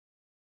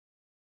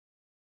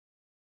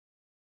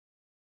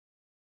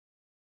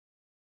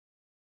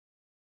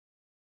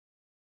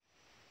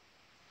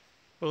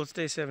Well, it's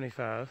day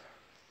 75.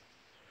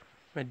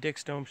 I'm at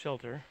Dick's Dome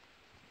Shelter.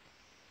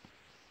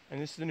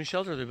 And this is the new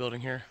shelter they're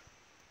building here.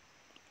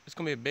 It's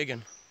gonna be a big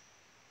one.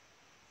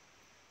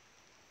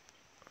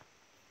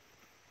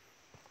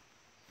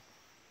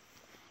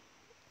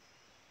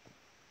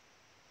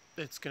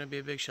 It's gonna be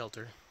a big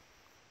shelter.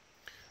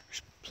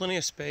 There's plenty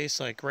of space,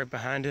 like right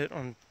behind it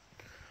on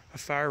a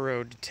fire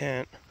road to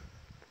tent.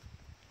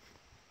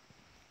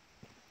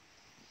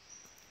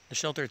 The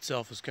shelter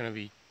itself is gonna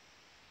be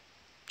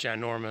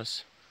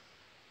ginormous.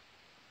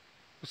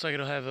 Looks like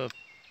it'll have a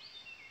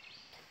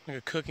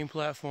cooking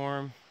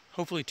platform,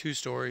 hopefully 2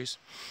 stories.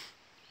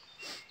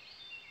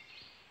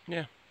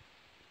 Yeah.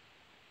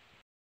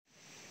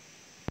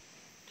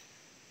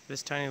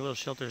 This tiny little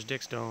shelter is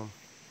Dick's Dome.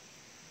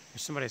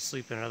 There's somebody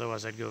sleeping,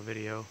 otherwise I'd go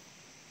video.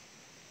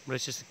 But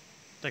it's just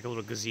like a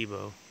little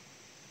gazebo.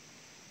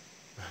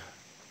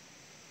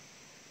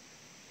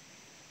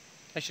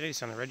 I should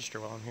ace on the register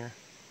while I'm here.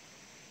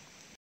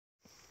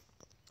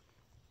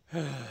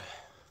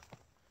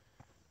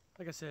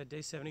 Like I said,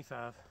 day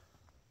 75.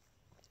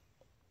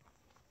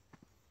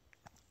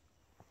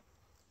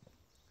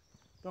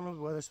 Don't know what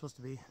the weather's supposed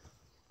to be.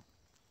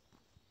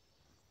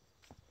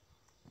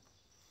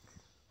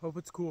 Hope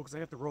it's cool because I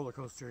got the roller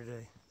coaster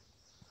today.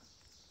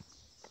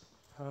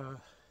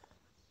 I'm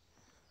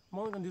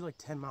only going to do like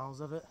 10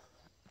 miles of it.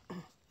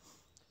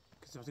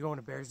 Because I was going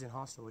to Bearsden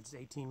Hostel, which is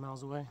 18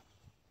 miles away.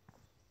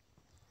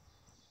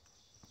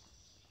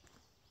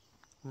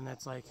 And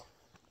that's like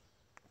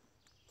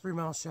 3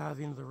 miles shy of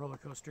the end of the roller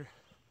coaster.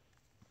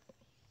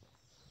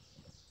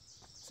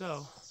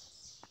 So,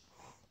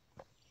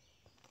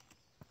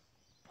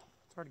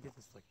 it's hard to get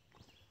this like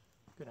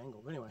good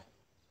angle, but anyway.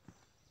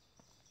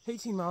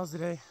 18 miles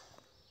today.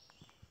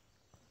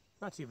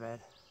 Not too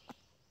bad.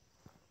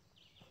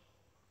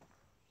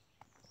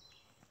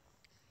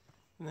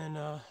 And then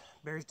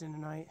Bearsden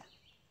tonight.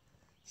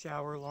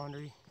 Shower,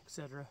 laundry,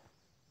 etc.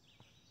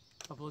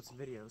 Upload some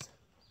videos.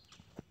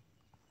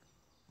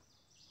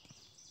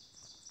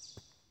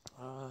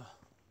 Not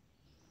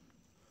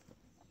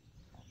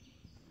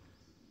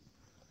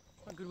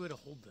a good way to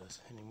hold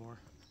this anymore.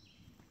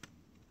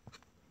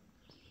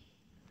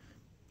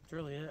 That's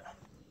really it.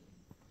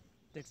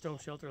 Dick's Dome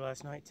Shelter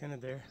last night,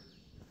 tented there.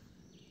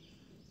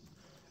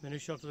 The new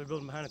shelter they're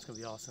building behind it's gonna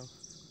be awesome.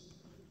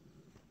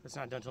 It's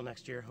not done until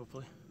next year,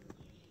 hopefully.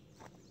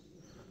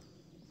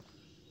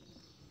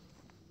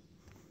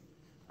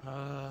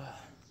 Oh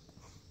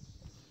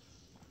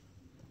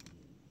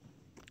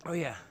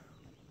yeah.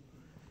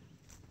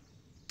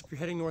 If you're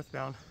heading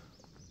northbound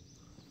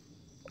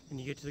and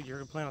you get to you're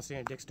gonna plan on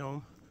staying at Dick's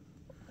Dome,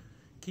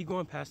 keep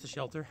going past the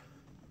shelter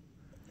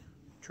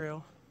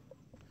trail.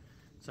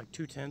 It's like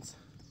 2chainz,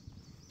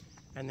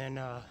 and then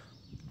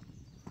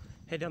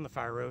head down the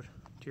fire road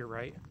to your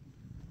right,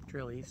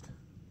 trail east.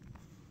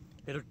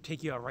 It'll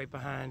take you out right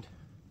behind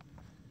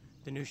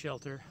the new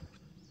shelter.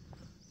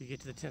 You get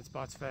to the tent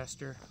spots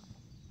faster,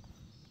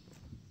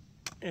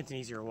 and it's an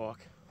easier walk.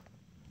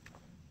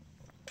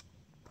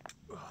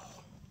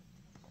 Oh,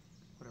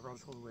 whatever, I'll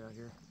just hold the way out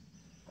here.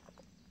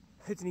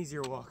 It's an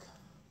easier walk.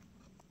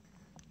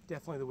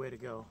 Definitely the way to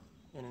go,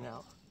 in and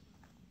out.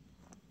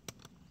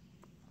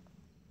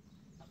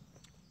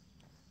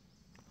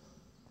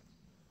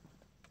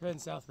 If you're heading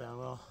southbound,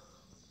 well,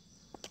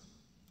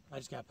 I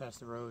just got past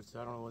the road, so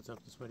I don't know what's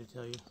up this way to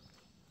tell you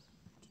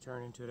to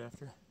turn into it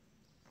after.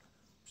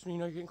 Just when you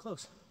know you're getting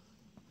close.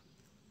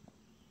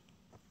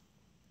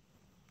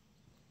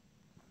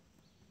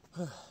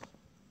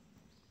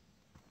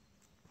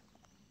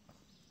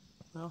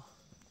 Well,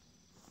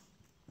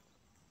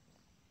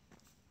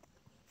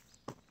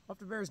 off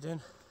to Bearsden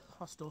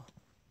Hostel.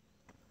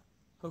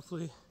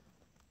 Hopefully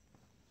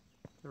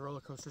the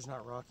roller coaster's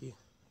not rocky.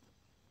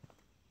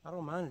 I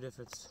don't mind it if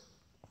it's,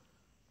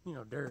 you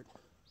know, dirt.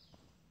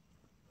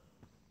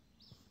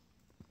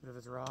 But if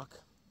it's rock,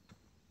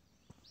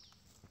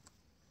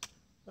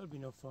 that would be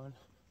no fun.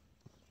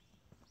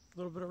 A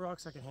little bit of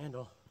rocks I can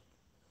handle.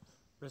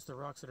 But it's the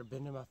rocks that are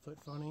bending my foot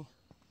funny,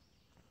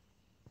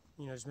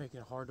 you know, just making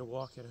it hard to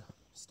walk at a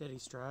steady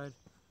stride.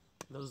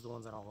 Those are the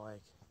ones I don't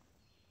like.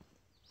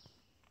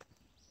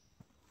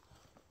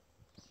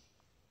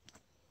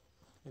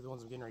 Maybe the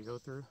ones I'm getting ready to go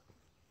through.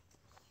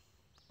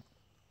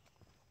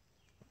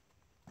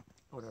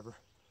 Whatever.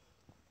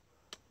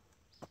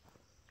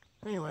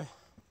 Anyway,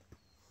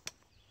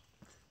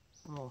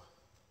 I'm gonna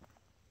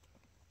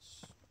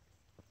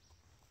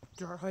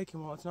start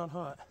hiking while it's not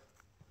hot.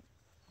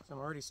 So I'm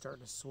already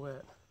starting to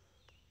sweat.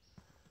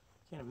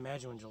 Can't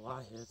imagine when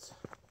July hits.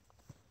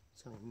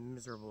 It's gonna be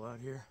miserable out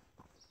here.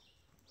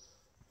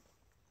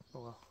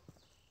 Oh well.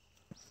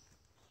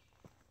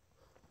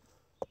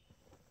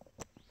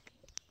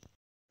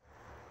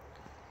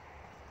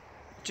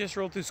 Just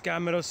rolled through Sky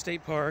Meadows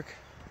State Park.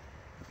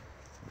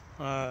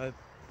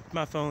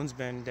 My phone's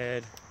been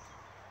dead.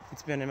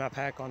 It's been in my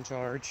pack on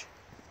charge.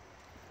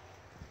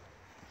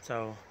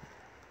 So,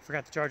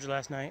 forgot to charge it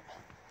last night.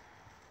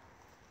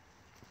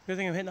 Good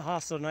thing I'm hitting the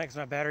hostel tonight because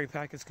my battery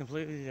pack is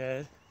completely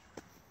dead.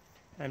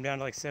 I'm down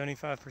to like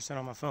 75%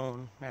 on my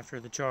phone after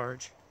the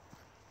charge.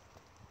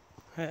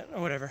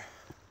 Whatever.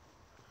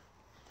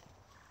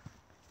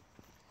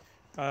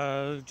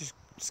 Just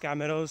sky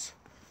meadows,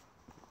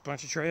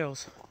 bunch of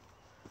trails.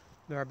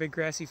 There are big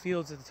grassy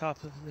fields at the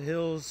top of the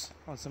hills,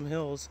 on some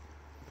hills,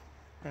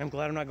 and I'm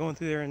glad I'm not going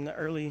through there in the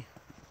early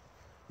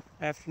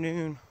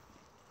afternoon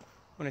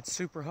when it's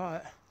super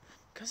hot,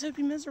 because it'd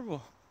be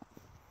miserable.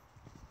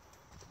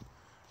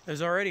 It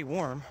was already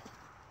warm,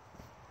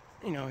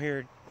 you know,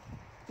 here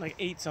like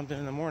 8 something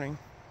in the morning.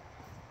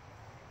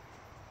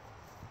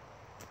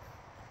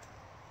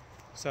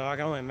 So I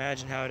can only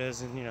imagine how it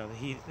is in, you know, the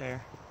heat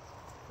there.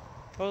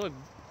 Oh look,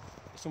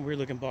 some weird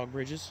looking bog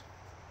bridges.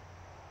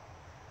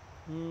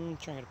 Trying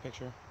to get a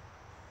picture.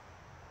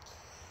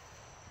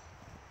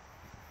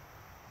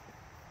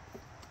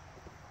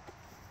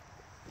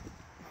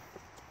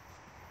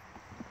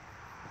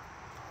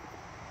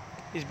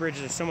 These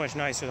bridges are so much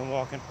nicer than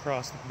walking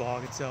across the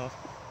bog itself.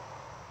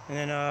 And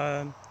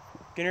then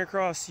getting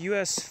across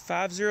US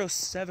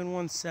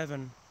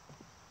 50717,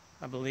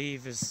 I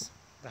believe, is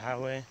the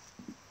highway.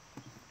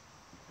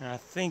 And I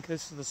think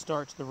this is the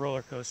start to the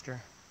roller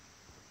coaster.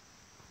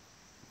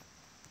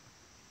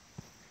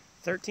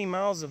 13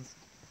 miles of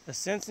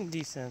ascents and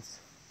descents.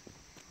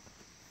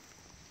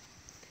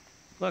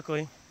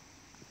 Luckily,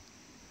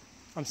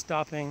 I'm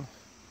stopping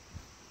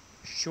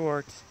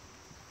short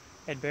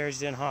at Bears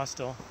Den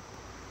Hostel.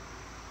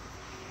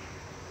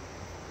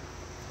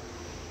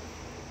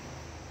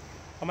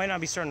 I might not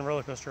be starting the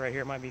roller coaster right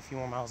here. It might be a few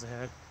more miles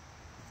ahead.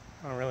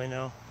 I don't really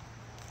know.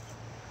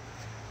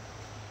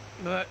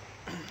 But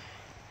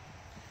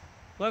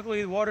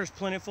luckily the water's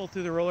plentiful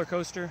through the roller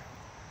coaster.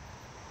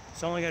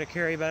 So I only got to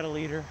carry about 1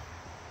 liter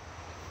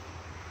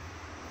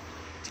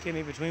to get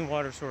me between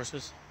water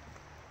sources.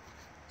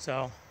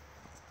 So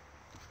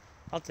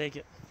I'll take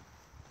it.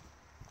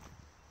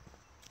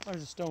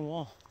 There's a stone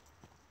wall.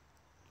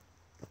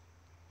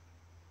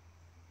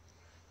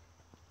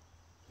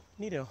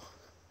 Neato.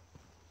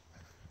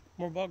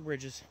 More bog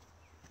bridges.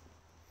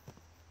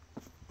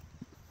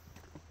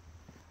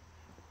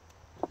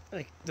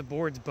 Like the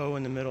board's bow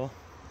in the middle.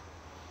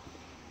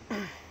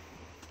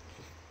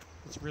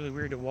 It's really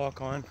weird to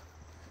walk on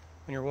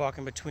when you're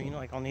walking between,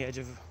 like on the edge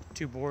of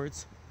 2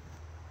 boards.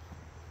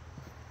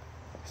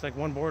 It's like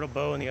one board will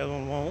bow and the other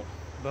one won't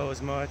bow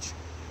as much.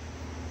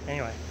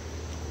 Anyway.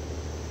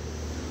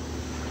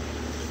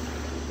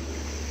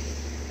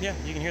 Yeah,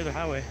 you can hear the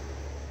highway.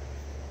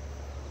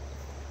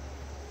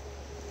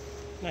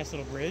 Nice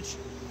little bridge.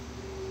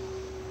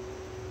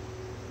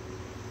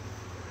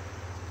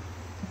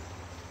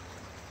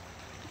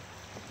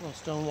 A little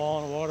stone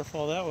wall and a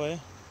waterfall that way.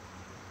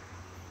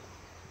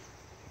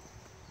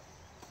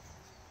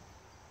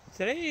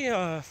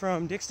 Today,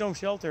 from Dick's Dome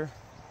Shelter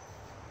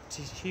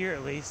to here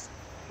at least,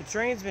 the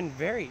terrain's been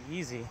very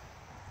easy.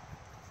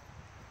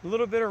 A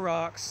little bit of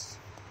rocks,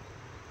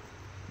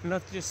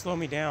 enough to just slow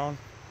me down.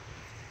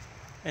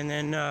 And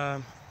then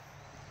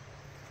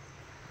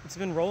it's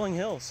been rolling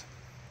hills.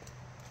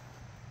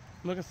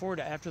 I'm looking forward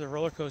to after the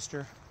roller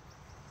coaster.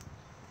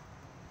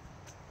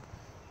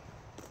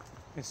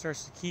 It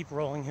starts to keep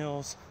rolling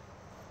hills.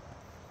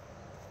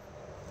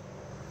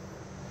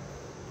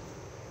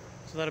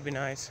 So that'll be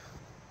nice.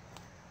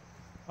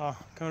 Oh,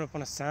 coming up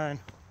on a sign.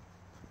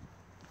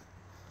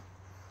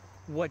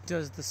 What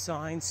does the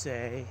sign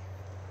say?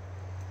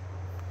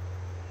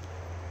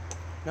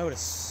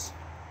 Notice.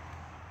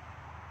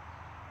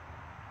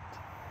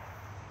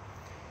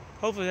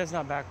 Hopefully that's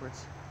not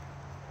backwards.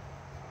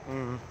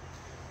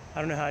 I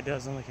don't know how it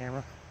does on the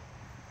camera.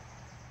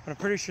 But I'm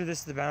pretty sure this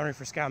is the boundary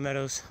for Sky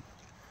Meadows.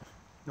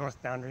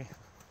 North boundary.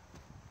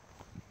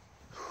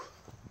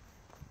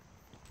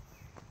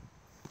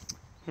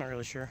 Not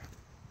really sure.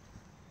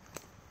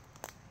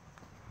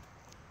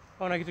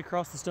 Oh, and I get to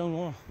cross the stone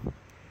wall.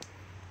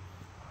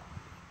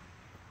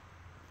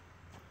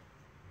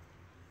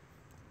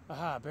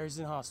 Aha, Bears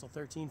Den Hostel,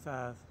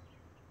 13.5.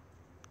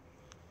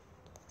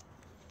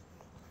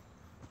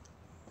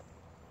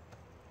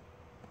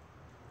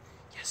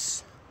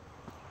 Yes.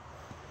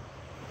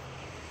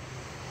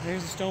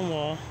 There's the stone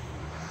wall.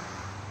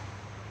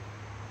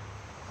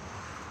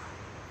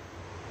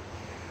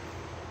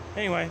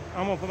 Anyway,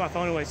 I'm gonna put my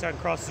phone away so I can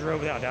cross this road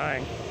without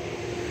dying.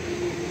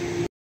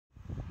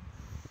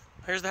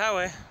 Here's the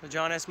highway with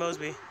John S.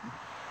 Mosby.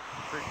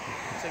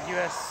 It's like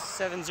US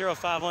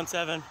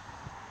 70517.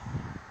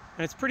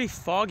 And it's pretty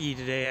foggy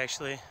today,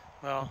 actually.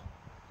 Well,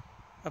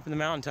 up in the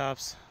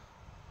mountaintops.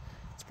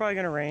 It's probably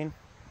gonna rain.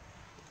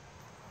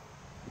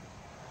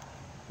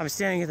 I'm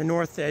standing at the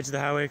north edge of the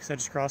highway because I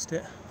just crossed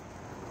it.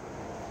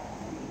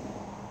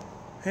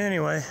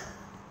 Anyway.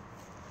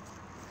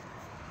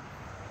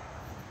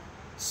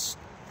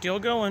 Still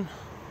going.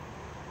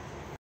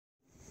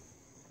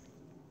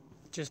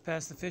 Just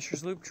past the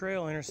Fisher's Loop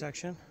Trail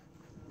intersection,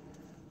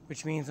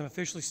 which means I'm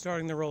officially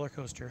starting the roller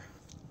coaster.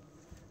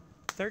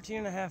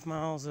 13.5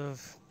 miles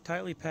of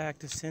tightly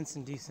packed ascents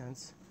and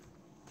descents.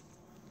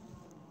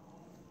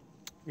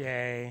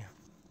 Yay.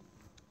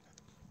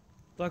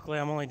 Luckily,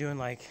 I'm only doing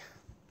like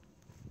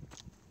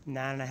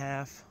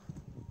 9.5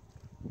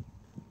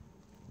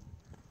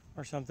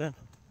 or something.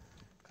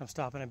 I'm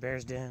stopping at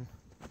Bear's Den.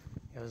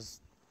 It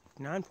was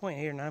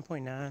 9.8 or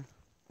 9.9.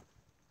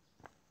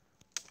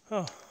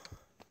 Oh.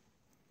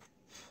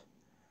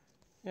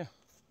 Yeah.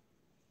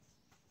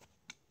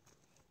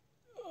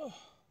 Oh.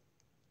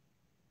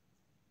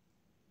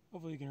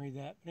 Hopefully you can read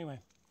that. But anyway,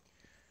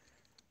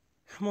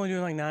 I'm only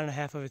doing like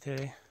 9.5 of it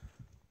today.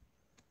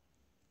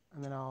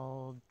 And then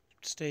I'll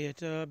stay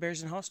at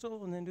Bears Den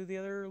Hostel and then do the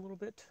other a little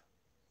bit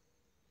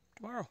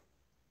tomorrow.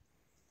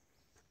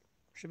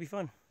 Should be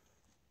fun.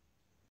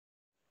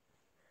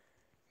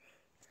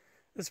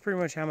 That's pretty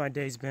much how my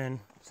day's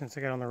been since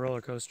I got on the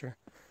roller coaster.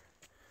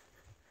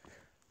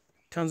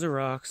 Tons of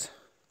rocks.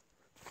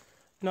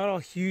 Not all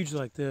huge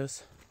like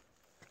this,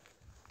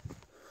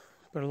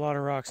 but a lot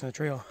of rocks on the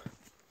trail.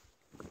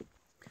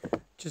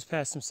 Just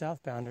past some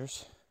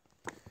southbounders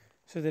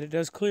so that it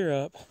does clear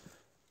up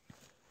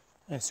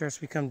and it starts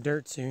to become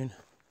dirt soon.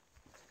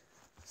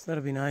 So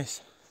that'll be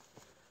nice.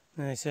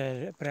 And they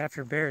said, but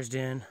after Bear's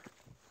Den,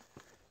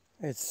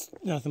 it's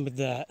nothing but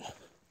that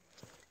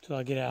till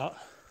I get out.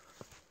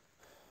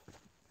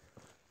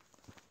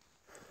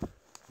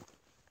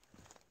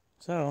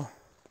 So,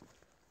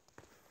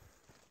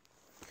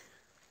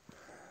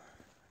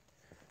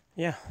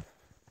 yeah.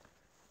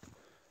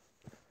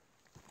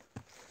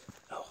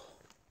 Oh.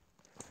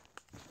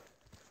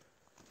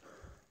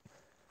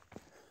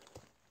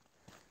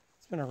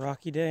 It's been a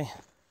rocky day.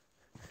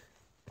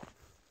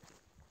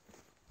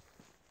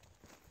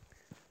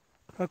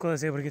 Luckily I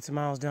was able to get some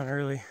miles done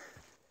early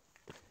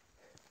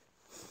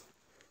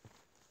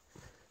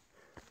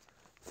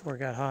before it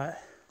got hot.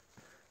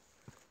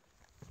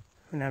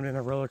 And now I'm doing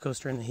a roller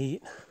coaster in the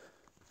heat.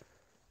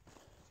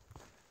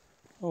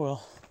 Oh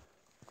well.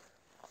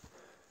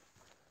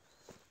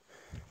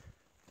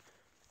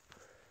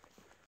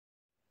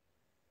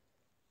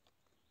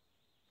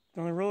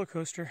 On the roller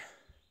coaster,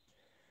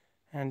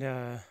 and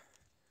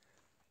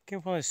came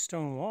upon this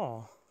stone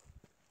wall.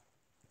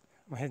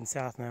 I'm heading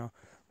south now,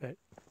 but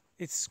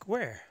it's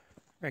square,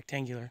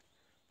 rectangular.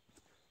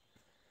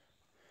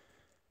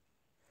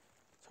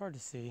 It's hard to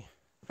see,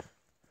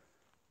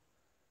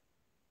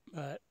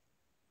 but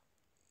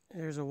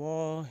there's a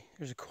wall,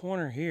 there's a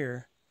corner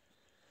here,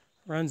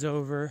 runs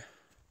over,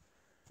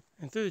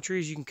 and through the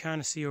trees you can kind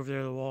of see over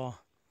there the wall.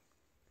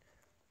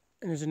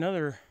 And there's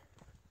another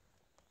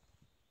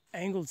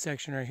angled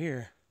section right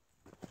here.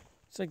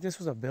 It's like this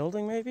was a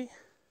building maybe?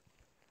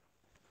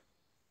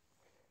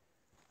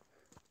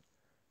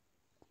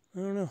 I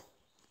don't know.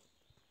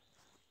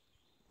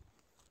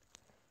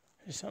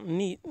 There's something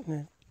neat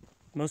that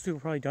most people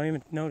probably don't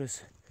even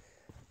notice.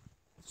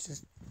 It's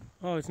just,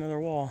 oh, it's another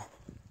wall.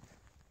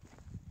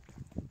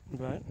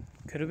 But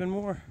could have been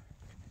more.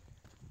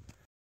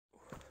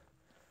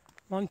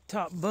 On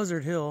top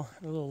Buzzard Hill,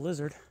 a little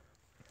lizard.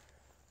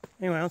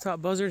 Anyway, on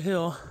top Buzzard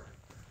Hill,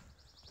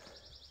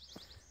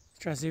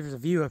 trying to see if there's a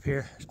view up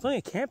here. There's plenty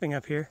of camping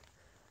up here.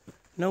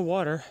 No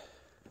water.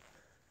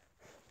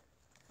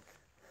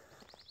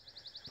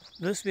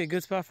 This would be a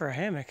good spot for a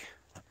hammock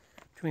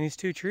between these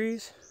two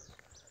trees.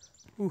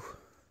 Ooh.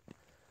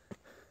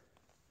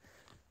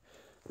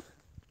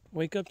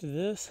 Wake up to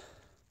this.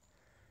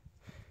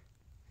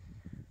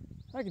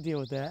 I could deal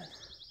with that.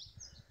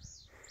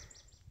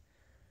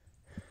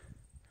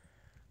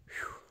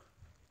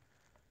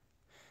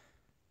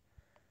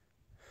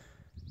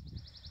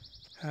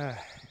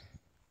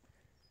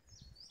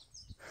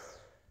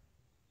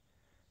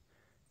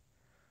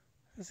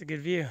 That's a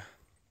good view.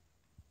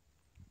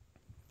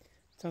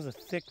 Tons of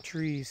thick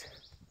trees.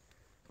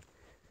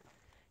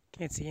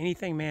 Can't see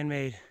anything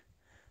man-made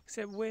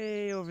except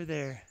way over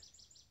there.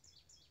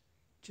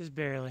 Just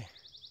barely.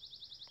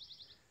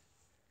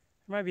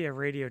 There might be a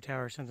radio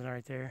tower or something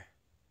right there.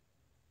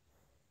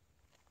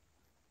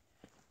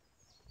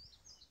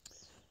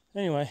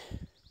 Anyway,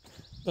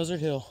 Buzzard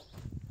Hill.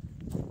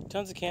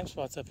 Tons of camp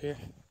spots up here.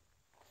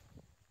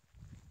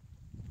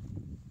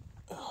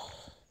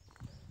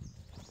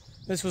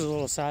 This was a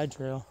little side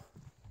trail.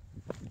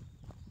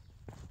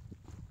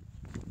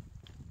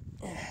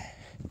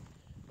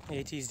 The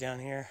AT's down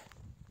here.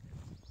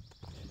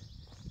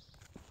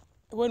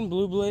 It wasn't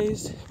blue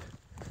blazed,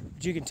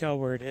 but you can tell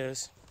where it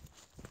is.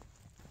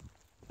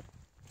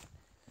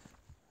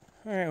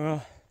 Alright,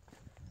 well,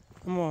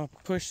 I'm gonna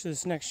push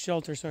this next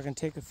shelter so I can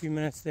take a few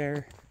minutes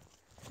there,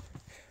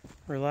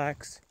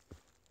 relax,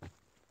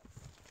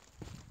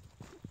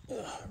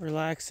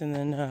 and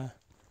then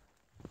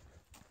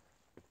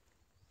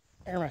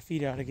air my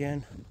feet out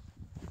again,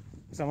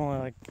 because I'm only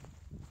like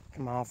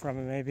a mile from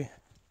it maybe.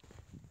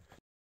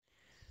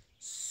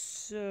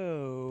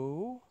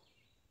 So,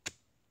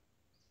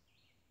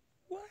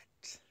 what?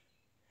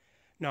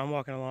 No, I'm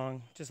walking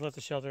along. Just left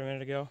the shelter a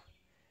minute ago.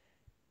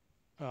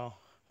 Oh,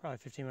 probably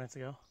 15 minutes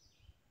ago.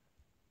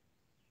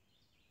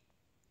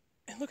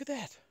 And look at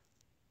that.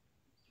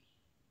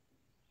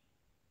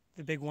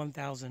 The big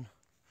 1,000.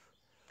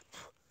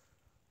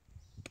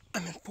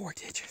 I'm in 4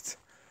 digits.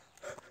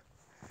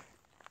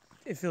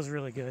 It feels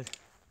really good.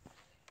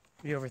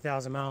 Be over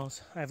 1,000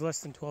 miles. I have less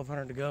than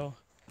 1,200 to go.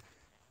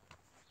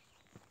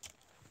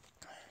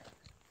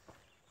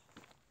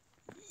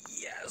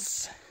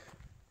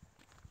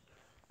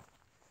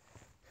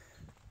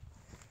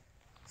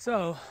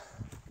 So,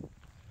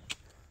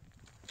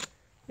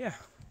 yeah,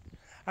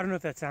 I don't know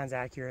if that sounds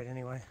accurate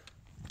anyway.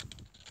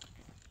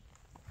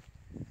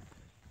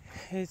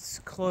 It's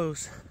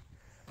close.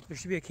 There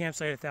should be a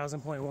campsite at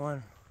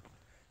 1000.1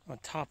 on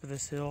top of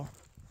this hill.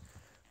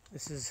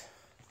 This is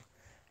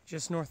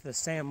just north of the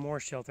Sam Moore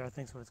shelter, I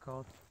think is what it's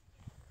called.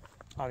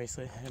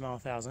 Obviously, at mile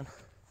 1000.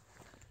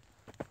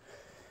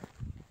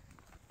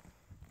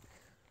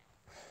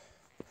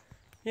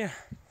 Yeah.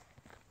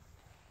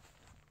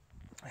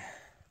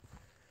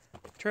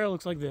 Trail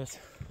looks like this.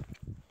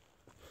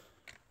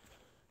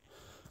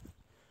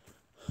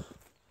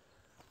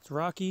 It's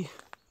rocky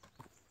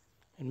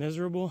and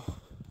miserable.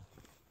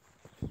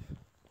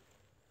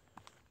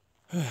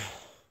 Yeah.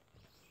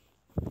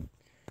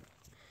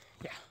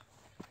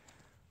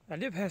 I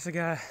did pass a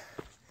guy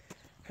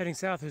heading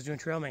south who's doing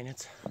trail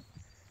maintenance.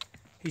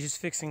 He's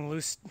just fixing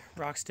loose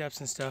rock steps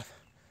and stuff.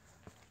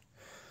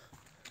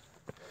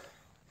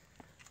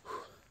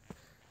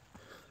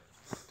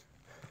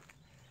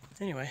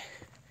 Anyway,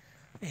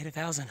 I hit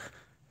 1000.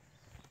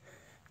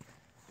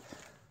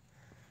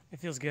 It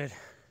feels good.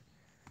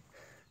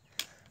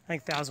 I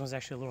think 1000 was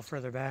actually a little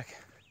further back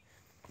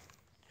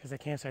because the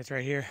campsite's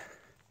right here.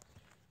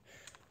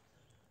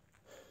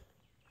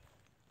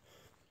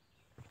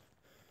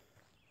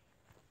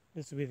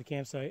 This would be the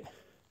campsite.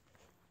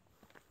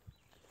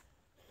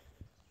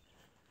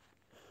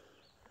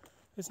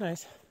 It's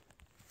nice.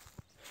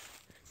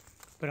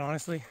 But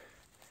honestly,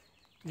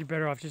 you're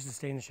better off just to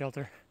stay in the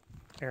shelter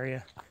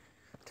area.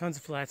 Tons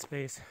of flat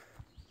space.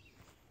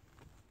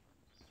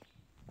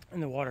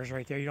 And the water's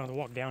right there. You don't have to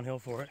walk downhill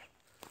for it.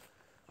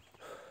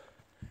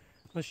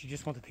 Unless you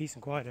just want the peace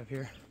and quiet up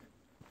here.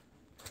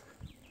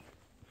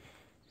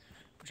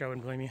 Which I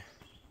wouldn't blame you.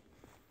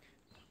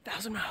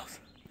 1000 miles.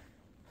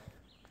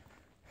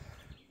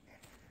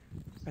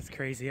 That's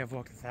crazy. I've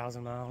walked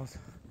 1000 miles.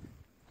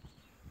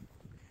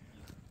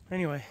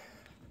 Anyway,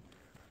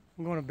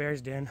 I'm going to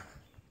Bear's Den.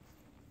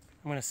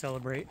 I'm going to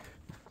celebrate.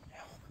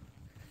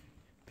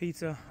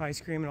 Pizza,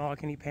 ice cream, and all I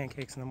can eat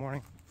pancakes in the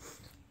morning.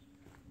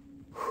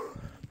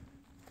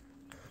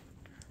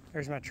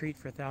 There's my treat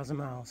for 1000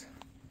 miles.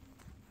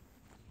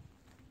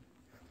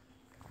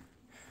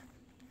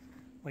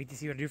 Wait to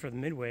see what I do for the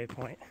midway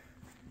point.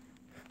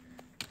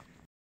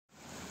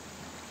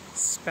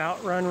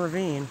 Spout Run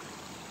Ravine.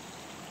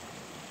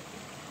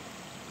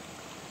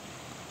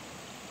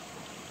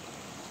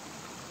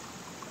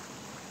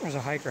 There's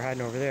a hiker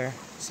hiding over there.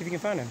 See if you can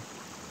find him.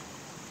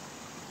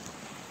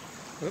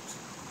 Oops.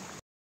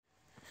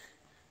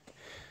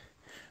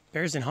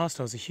 Bear's Den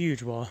Hostel is a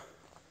huge wall.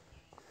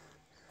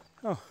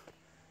 Oh,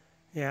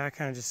 yeah, I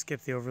kind of just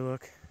skipped the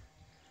overlook.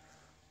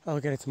 I'll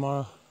look at it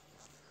tomorrow.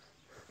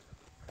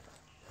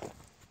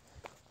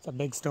 It's a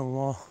big stone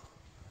wall.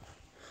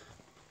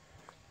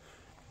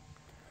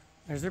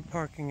 There's their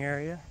parking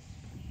area.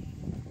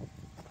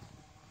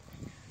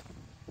 And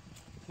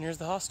here's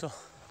the hostel.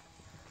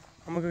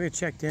 I'm gonna go get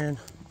checked in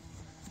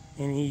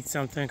and eat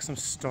something because I'm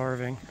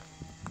starving.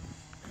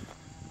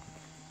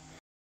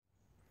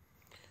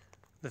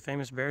 The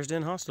famous Bear's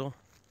Den Hostel.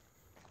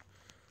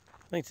 I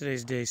think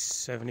today's day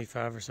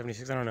 75 or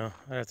 76, I don't know.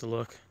 I'd have to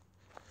look.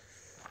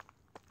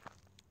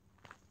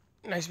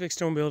 Nice big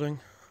stone building.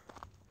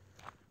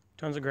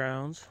 Tons of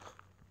grounds.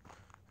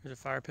 There's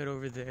a fire pit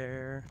over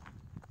there.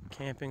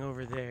 Camping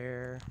over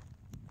there.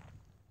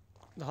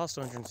 The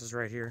hostel entrance is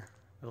right here.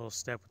 A little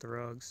step with the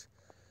rugs.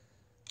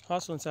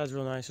 Hostel inside's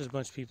real nice. There's a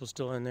bunch of people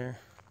still in there.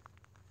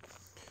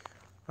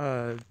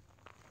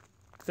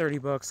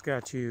 $30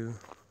 got you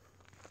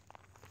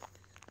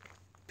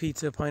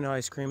pizza, pint of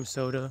ice cream,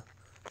 soda,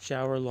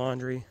 shower,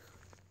 laundry,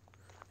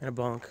 and a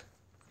bunk.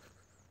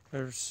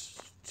 There's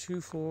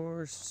 2,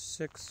 4,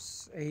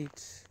 6,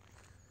 8,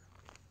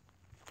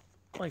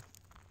 like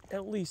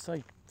at least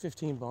like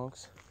 15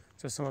 bunks.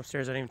 So some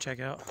upstairs I didn't even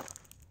check out.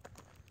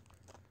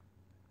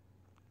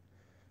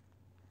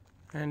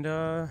 And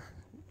at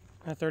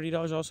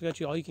 $30 also got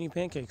you all you can eat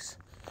pancakes.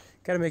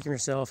 Gotta make them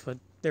yourself, but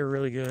they're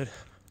really good.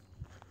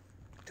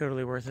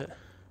 Totally worth it.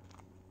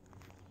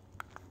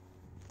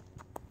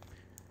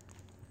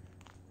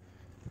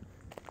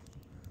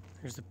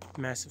 There's the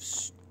massive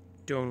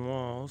stone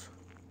walls,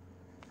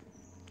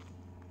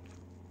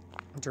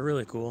 which are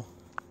really cool.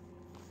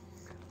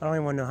 I don't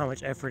even want to know how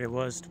much effort it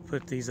was to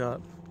put these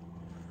up.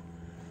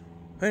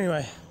 But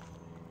anyway,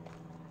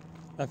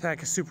 my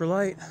pack is super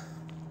light.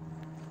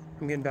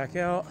 I'm getting back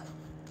out.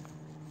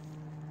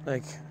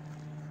 Like,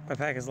 my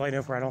pack is light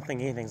enough where I don't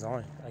think anything's on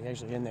it, like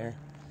actually in there.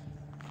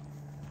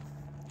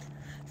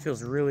 It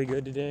feels really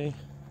good today.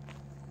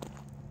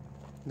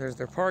 There's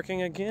their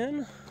parking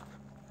again.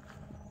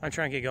 I'm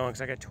trying to get going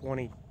because I got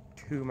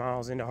 22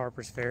 miles into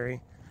Harper's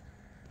Ferry.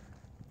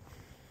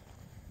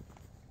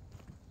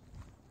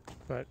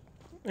 But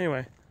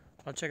anyway,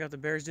 I'll check out the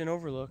Bear's Den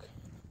overlook.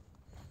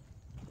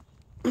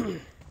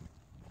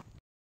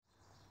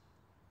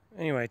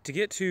 Anyway, to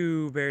get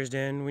to Bear's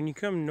Den, when you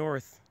come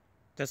north,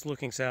 that's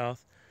looking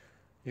south,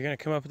 you're going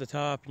to come up at the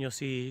top and you'll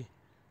see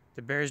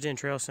the Bear's Den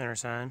Trail Center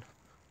sign.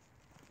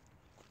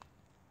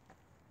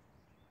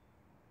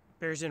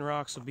 Bears Den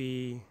rocks will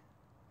be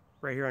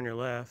right here on your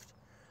left.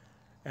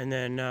 And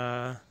then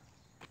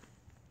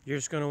you're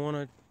just going to want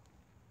to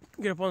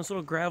get up on this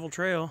little gravel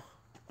trail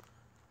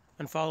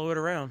and follow it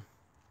around.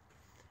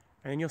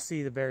 And you'll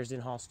see the Bears Den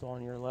hostel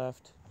on your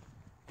left.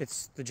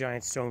 It's the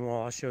giant stone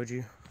wall I showed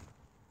you.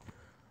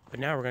 But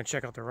now we're going to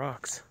check out the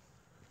rocks.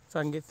 So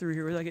I can get through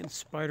here without getting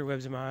spider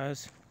webs in my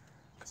eyes.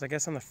 Because I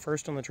guess I'm the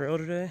first on the trail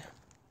today.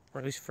 Or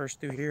at least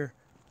first through here.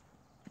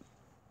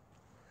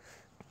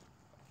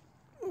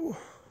 Ooh.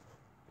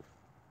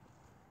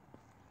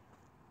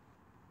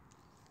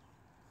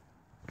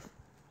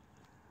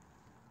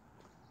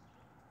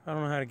 I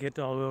don't know how to get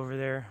all the way over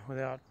there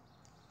without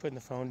putting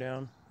the phone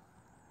down.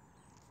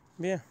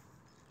 Yeah.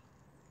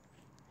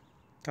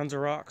 Tons of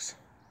rocks.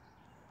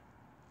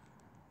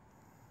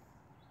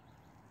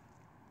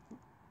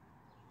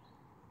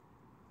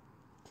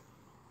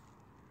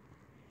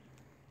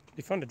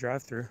 Be fun to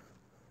drive through.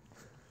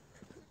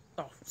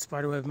 Oh,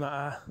 spiderweb in my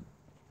eye.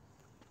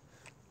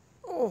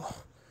 Oh,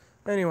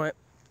 anyway,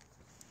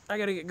 I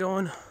gotta get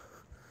going.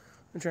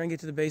 I'm trying to get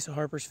to the base of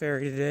Harper's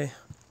Ferry today,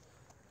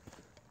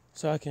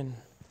 so I can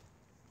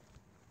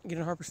get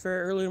in Harper's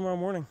Ferry early tomorrow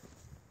morning.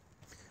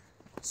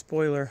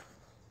 Spoiler,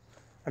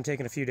 I'm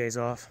taking a few days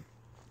off.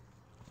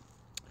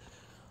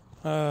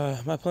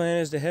 My plan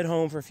is to head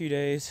home for a few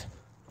days.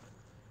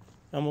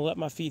 I'm gonna let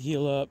my feet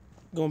heal up,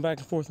 going back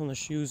and forth on the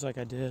shoes like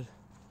I did.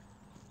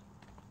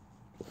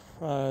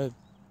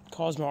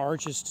 Caused my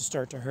arches to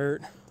start to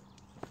hurt,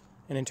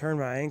 and in turn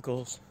my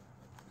ankles.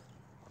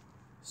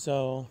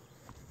 So,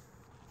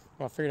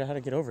 I figured out how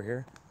to get over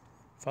here.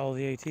 Follow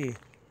the AT.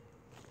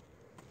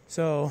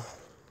 So,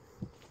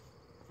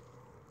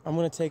 I'm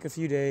going to take a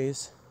few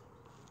days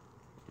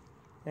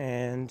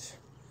and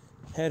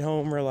head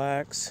home,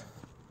 relax,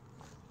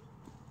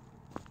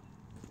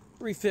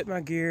 refit my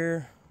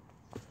gear,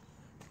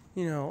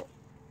 you know,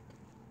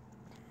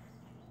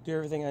 do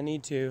everything I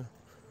need to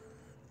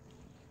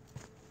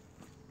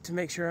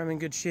make sure I'm in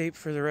good shape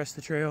for the rest of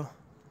the trail.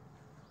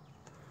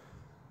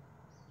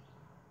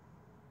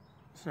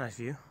 It's a nice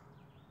view.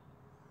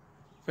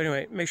 But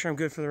anyway, make sure I'm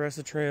good for the rest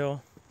of the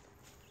trail.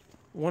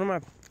 One of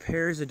my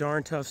pairs of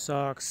darn tough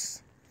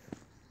socks,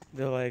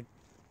 the like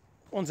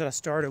ones that I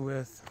started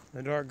with,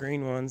 the dark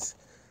green ones,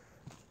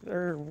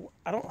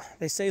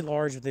 they say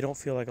large, but they don't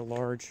feel like a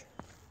large.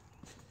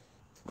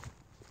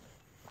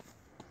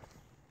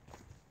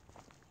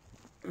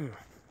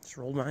 Just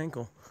rolled my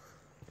ankle.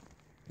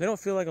 They don't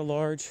feel like a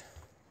large.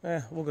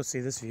 We'll go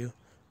see this view.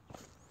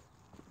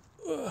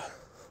 Ugh.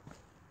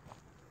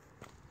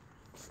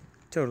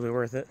 Totally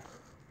worth it.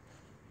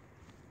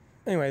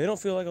 Anyway, they don't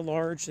feel like a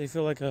large. They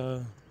feel like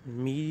a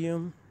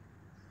medium.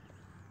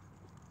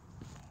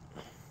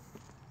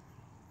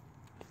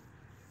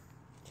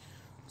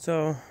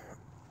 So,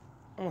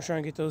 I'm going to try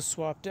and get those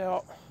swapped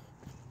out.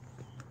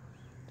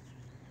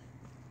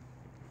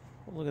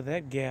 Look at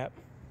that gap.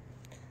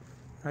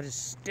 I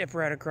just step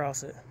right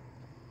across it.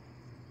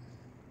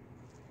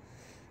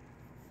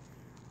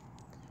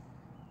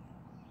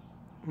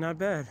 Not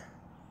bad.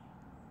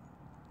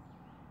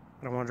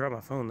 I don't want to drop my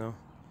phone though.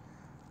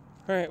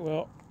 Alright,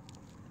 well,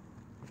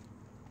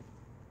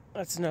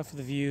 that's enough of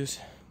the views.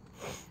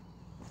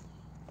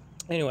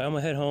 Anyway, I'm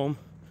gonna head home,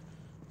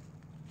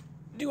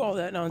 do all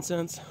that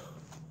nonsense,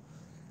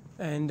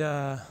 and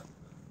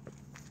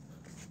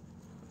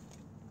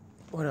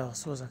what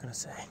else was I gonna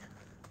say?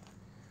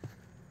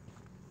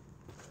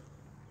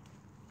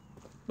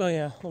 Oh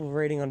yeah, a little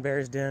rating on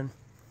Bears Den.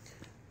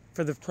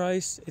 For the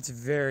price, it's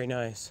very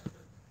nice.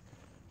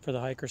 For the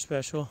hiker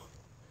special.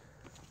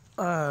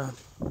 I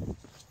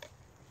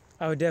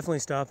would definitely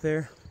stop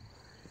there.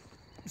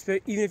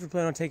 Even if you're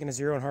planning on taking a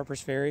zero on Harper's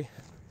Ferry,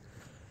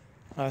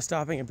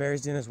 stopping at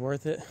Bears Den is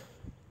worth it.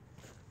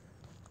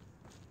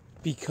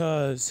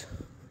 Because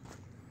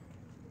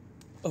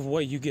of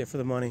what you get for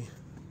the money.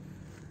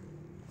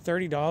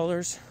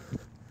 $30,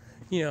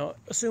 you know,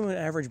 assuming an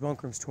average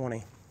bunk room's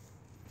 $20.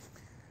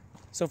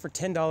 So for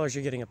 $10,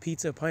 you're getting a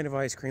pizza, a pint of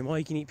ice cream, all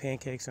you can eat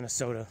pancakes, and a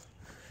soda.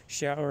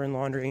 Shower and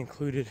laundry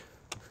included.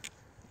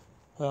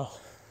 Well,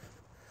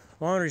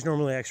 laundry's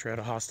normally extra at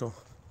a hostel.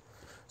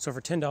 So for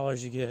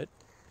 $10 you get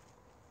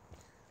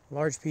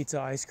large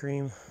pizza, ice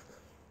cream.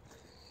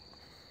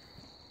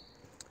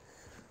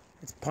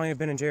 It's a pint of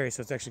Ben & Jerry's,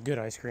 so it's actually good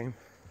ice cream.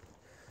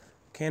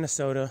 Can of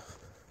soda.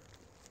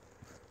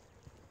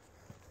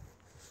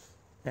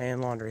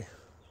 And laundry.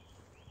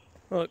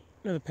 Look,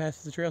 another path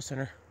to the trail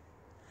center.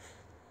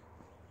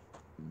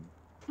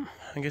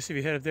 I guess if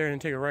you head up there and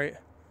take a right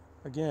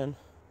again.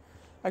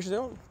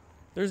 Actually,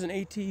 there's an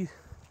AT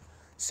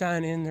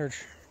sign in their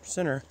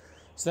center,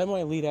 so that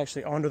might lead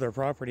actually onto their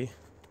property,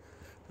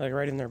 like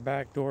right in their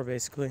back door,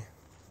 basically.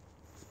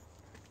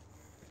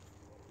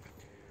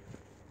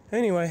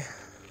 Anyway,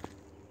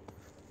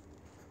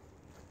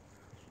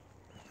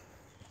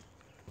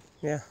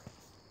 yeah.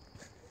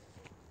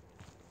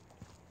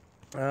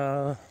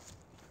 I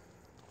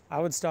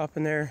would stop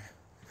in there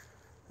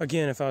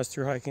again if I was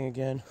through hiking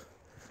again.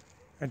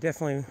 I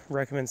definitely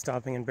recommend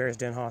stopping in Bears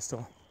Den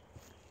Hostel.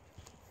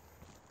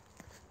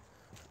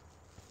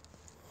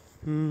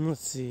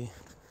 Let's see.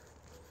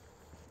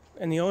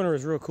 And the owner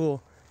was real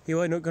cool. He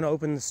wasn't going to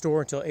open the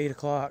store until 8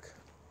 o'clock.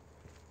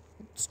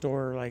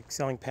 Store like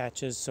selling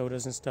patches,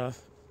 sodas and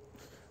stuff.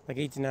 Like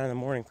 8 to 9 in the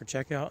morning for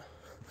checkout.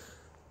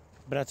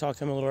 But I talked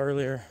to him a little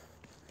earlier.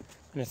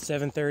 And at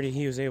 7:30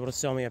 he was able to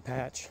sell me a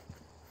patch.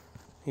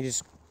 He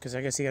just, because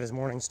I guess he got his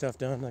morning stuff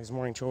done, like his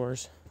morning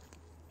chores.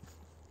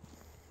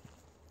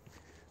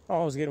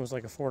 All I was getting was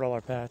like a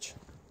 $4 patch.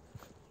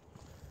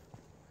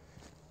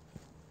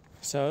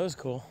 So it was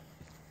cool.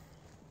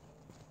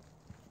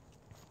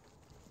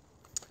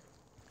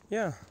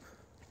 Yeah.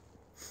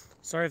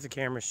 Sorry if the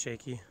camera's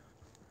shaky.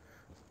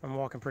 I'm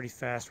walking pretty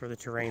fast where the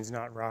terrain's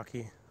not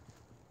rocky.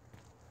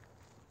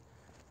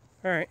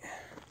 Alright.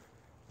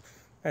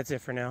 That's it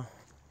for now.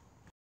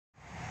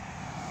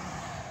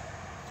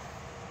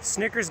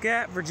 Snickers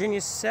Gap,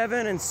 Virginia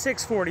 7 and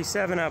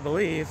 647, I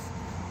believe.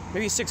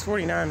 Maybe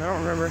 649, I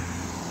don't remember.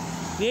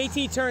 The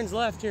AT turns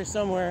left here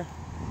somewhere.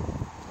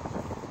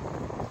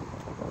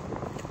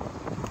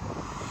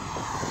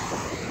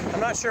 I'm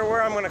not sure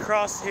where I'm going to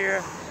cross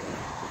here.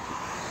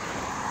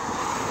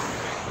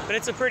 But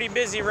it's a pretty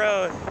busy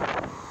road.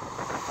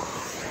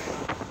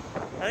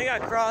 I think I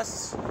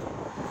crossed.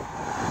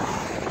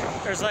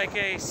 There's like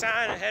a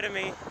sign ahead of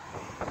me.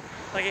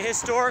 Like a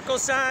historical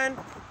sign.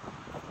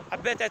 I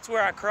bet that's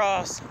where I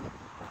cross.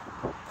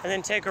 And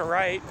then take a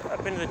right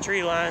up into the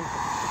tree line.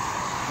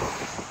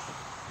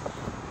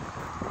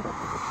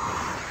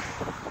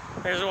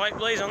 There's a white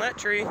blaze on that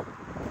tree.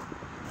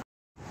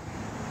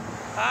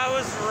 I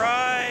was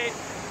right.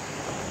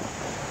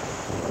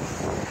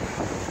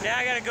 Now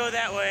I gotta go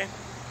that way.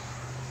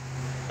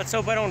 Let's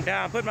hope I don't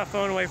die. I'm putting my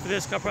phone away for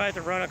this, because I'll probably have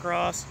to run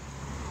across.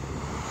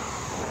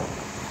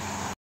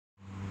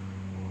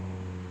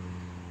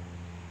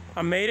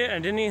 I made it, I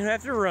didn't even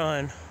have to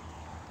run.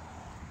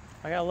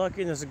 I got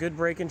lucky and there's a good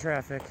break in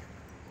traffic.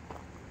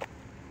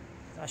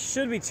 I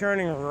should be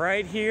turning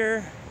right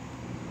here.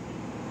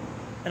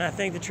 And I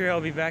think the trail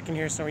will be back in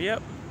here somewhere.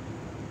 Yep.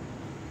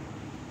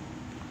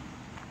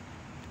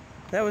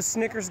 That was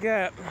Snickers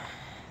Gap.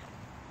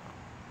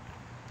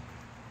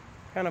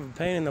 Kind of a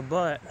pain in the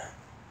butt.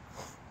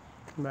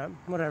 But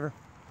whatever.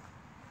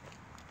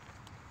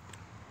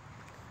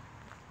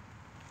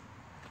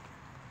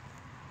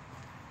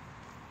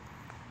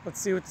 Let's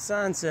see what the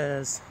sign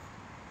says.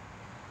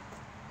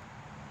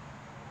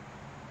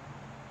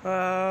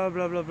 Blah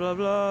blah blah blah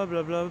blah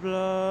blah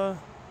blah.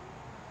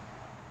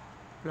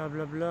 Blah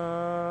blah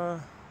blah.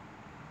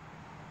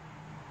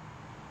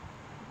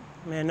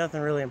 Man,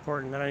 nothing really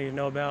important that I need to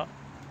know about.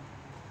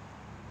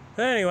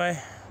 But anyway,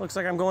 looks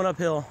like I'm going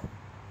uphill.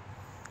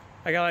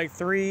 I got like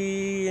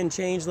 3 and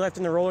change left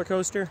in the roller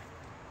coaster.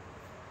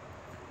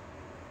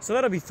 So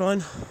that'll be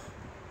fun.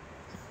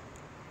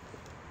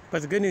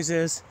 But the good news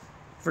is,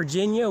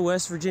 Virginia,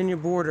 West Virginia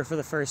border for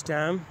the first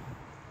time.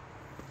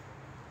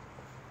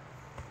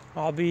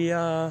 I'll be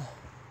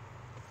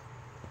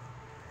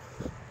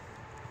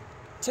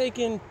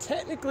taking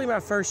technically my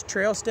first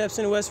trail steps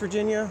into West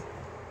Virginia.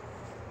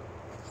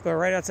 But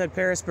right outside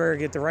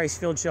Parisburg at the Rice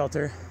Field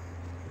Shelter,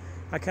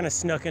 I kind of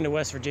snuck into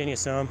West Virginia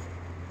some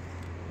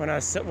when I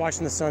was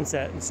watching the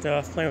sunset and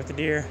stuff, playing with the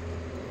deer.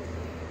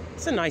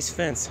 It's a nice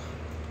fence.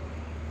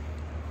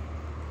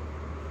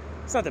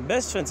 It's not the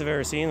best fence I've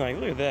ever seen, like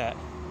look at that.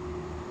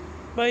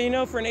 But you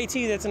know, for an AT,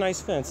 that's a nice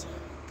fence.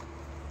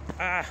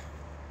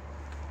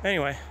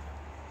 Anyway,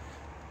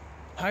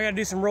 I gotta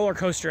do some roller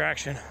coaster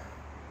action.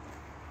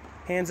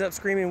 Hands up,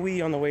 screaming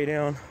wee on the way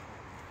down.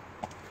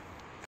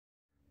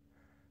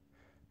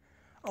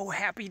 Oh,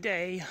 happy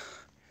day.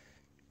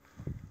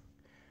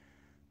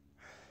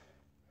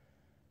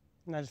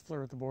 And I just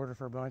flirt with the border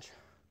for a bunch.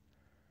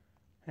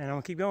 And I'm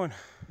gonna keep going.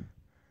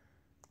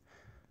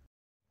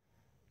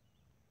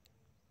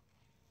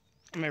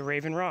 I'm at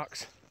Raven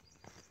Rocks,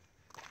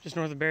 just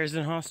north of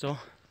Bearsden Hostel.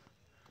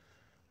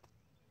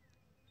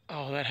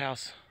 Oh, that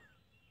house.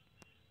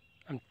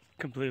 I'm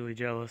completely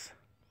jealous.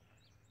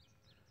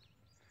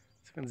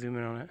 Let's go zoom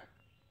in on it.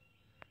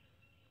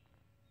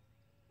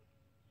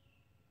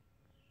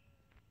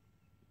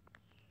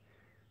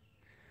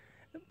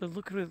 But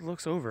look at what it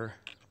looks over.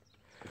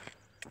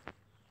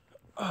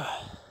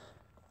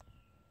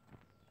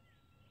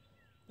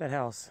 That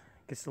house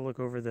gets to look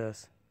over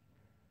this.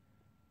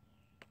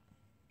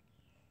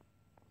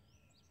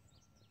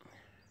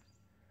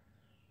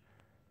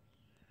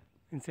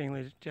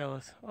 Insanely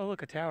jealous. Oh,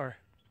 look, a tower.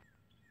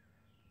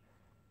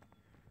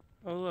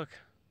 Oh, look.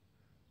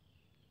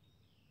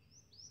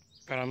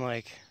 But I'm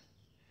like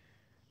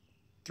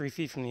 3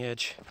 feet from the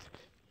edge.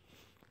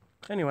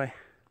 Anyway,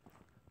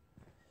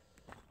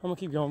 I'm gonna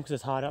keep going because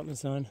it's hot out in the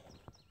sun.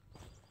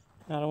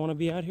 I don't want to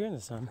be out here in the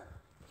sun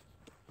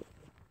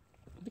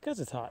because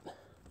it's hot.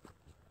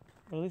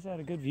 But at least I had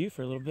a good view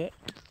for a little bit.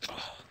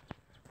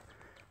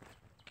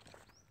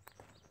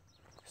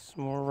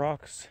 Some more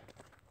rocks.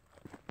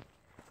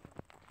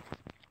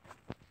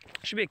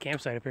 Should be a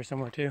campsite up here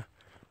somewhere too.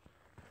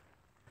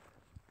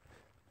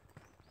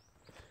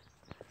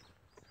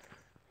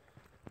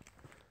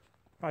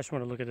 I just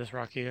want to look at this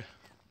rock here.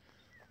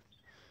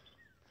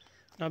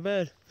 Not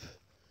bad.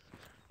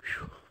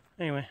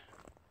 Anyway,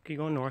 keep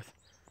going north.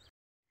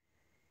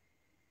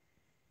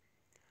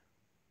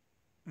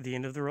 The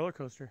end of the roller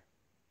coaster.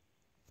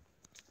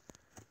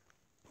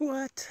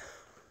 What?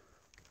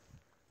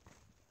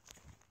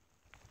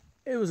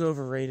 It was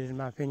overrated in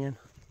my opinion.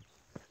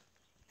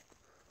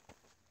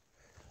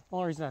 The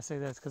only reason I say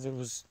that is because it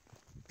was,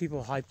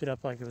 people hyped it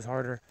up like it was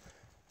harder.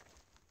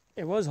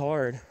 It was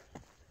hard,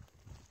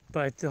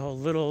 but the whole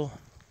little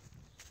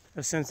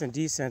ascents and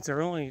descents,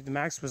 the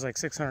max was like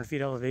 600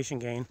 feet elevation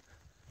gain.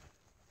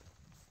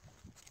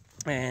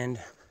 And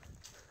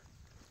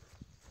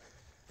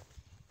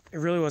it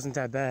really wasn't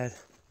that bad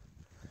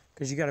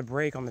because you got a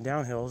break on the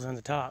downhills and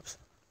the tops,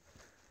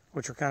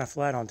 which are kind of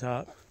flat on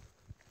top.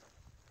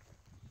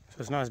 So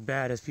it's not as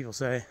bad as people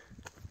say.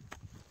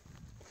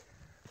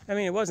 I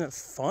mean, it wasn't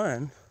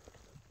fun.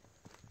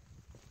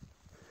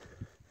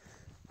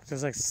 It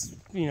was like,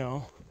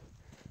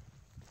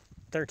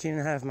 13 and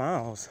a half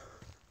miles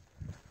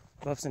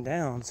of ups and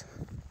downs.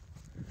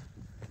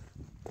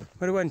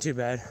 But it wasn't too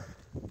bad.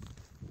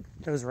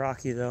 It was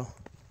rocky though.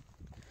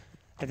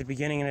 At the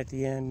beginning and at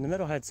the end. The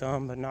middle had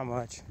some, but not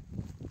much.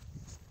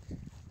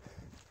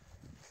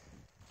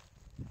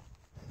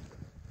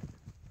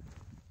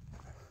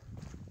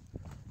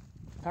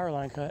 Power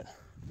line cut.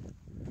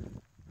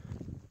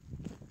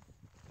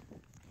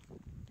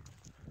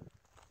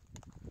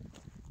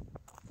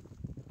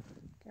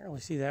 Can't really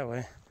see that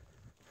way.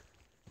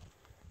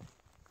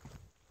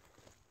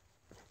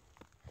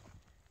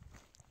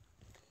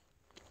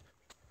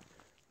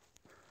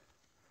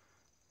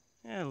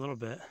 Yeah, a little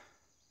bit.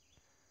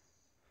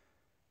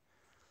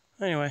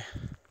 Anyway,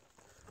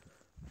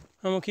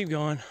 I'm gonna keep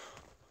going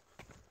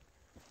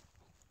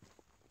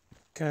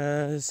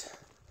because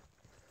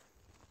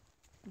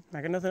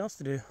I got nothing else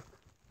to do.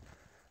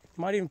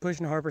 Might even push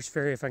into Harper's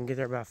Ferry if I can get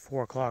there about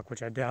 4 o'clock,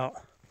 which I doubt.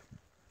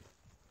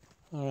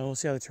 I don't know, we'll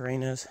see how the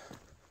terrain is.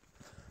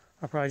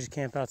 I'll probably just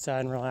camp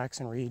outside and relax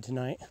and read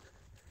tonight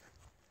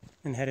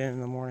and head in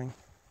the morning.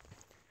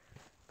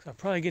 So I'll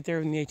probably get there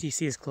when the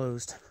ATC is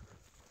closed.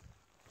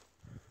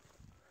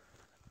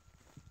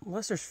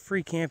 Unless there's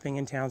free camping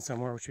in town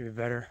somewhere, which would be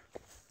better.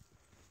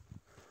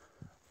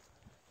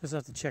 Just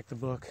have to check the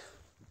book.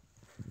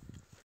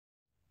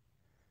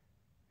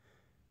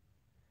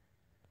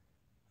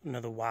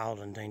 Another wild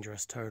and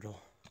dangerous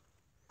turtle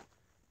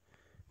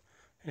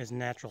in his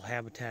natural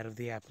habitat of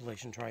the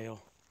Appalachian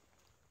Trail.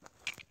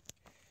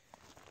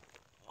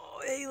 Oh,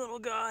 hey, little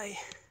guy.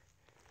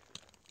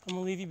 I'm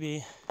gonna leave you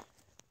be.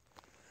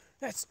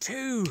 That's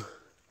 2.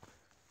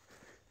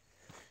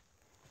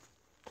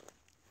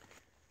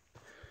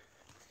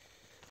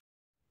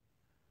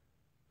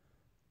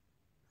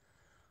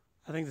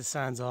 I think the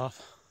sign's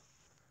off.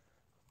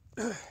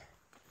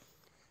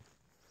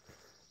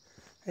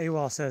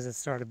 AWOL says it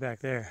started back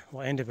there.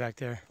 Well, ended back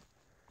there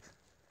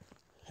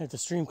at the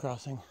stream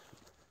crossing.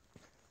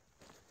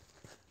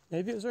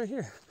 Maybe it was right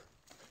here.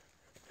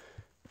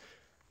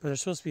 But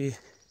there's supposed to be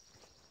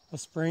a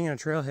spring and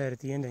a trailhead at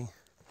the ending,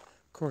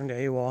 according to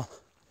AWOL.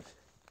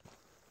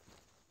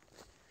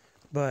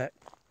 But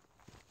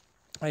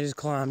I just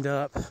climbed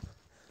up.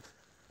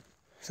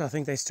 So I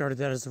think they started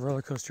that as the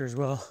roller coaster as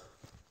well.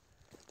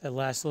 That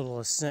last little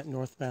ascent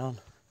northbound.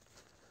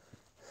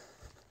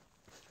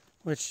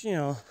 Which,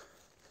 still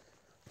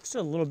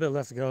a little bit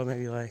left to go,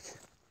 maybe like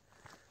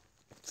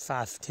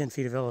 5-10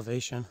 feet of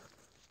elevation.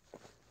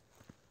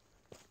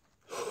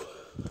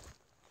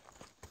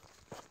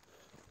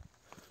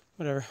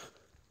 Whatever.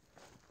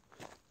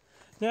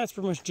 Now it's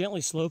pretty much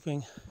gently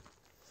sloping.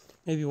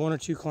 Maybe 1 or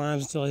 2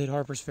 climbs until I hit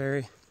Harper's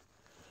Ferry.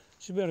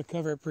 Should be able to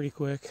cover it pretty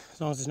quick,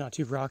 as long as it's not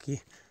too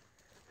rocky.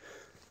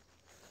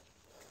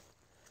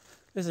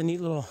 There's a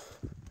neat little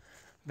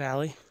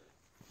valley.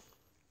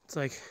 It's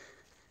like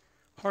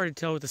hard to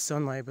tell with the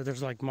sunlight, but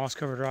there's like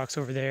moss-covered rocks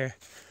over there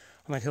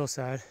on that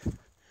hillside.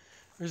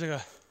 There's like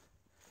a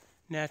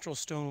natural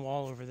stone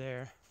wall over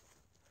there.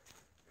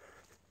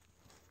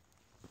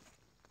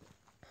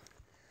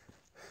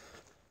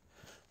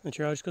 The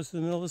trail just goes through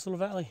the middle of this little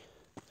valley.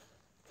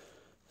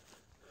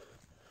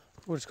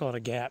 We'll just call it a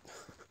gap.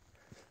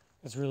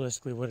 That's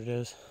realistically what it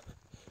is.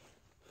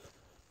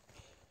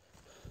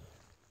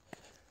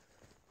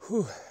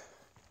 Whew.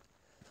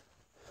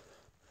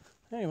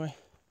 Anyway.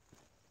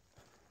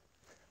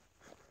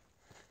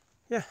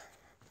 Yeah.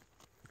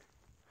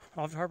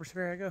 Off to Harper's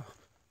Ferry I go.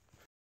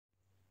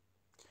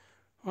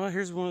 Well,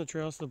 here's one of the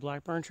trails to the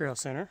Blackburn Trail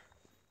Center.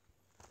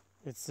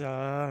 It's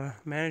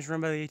managed, run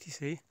by the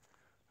ATC.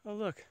 Oh,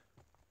 look.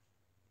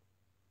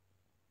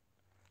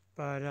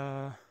 But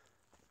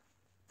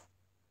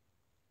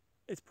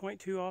it's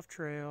 0.2 off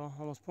trail,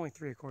 almost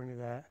 0.3 according to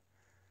that.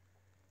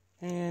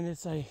 And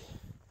it's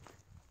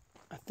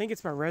I think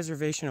it's by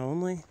reservation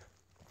only.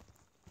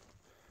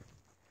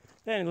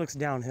 Then it looks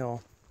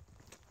downhill.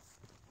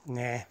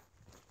 Nah.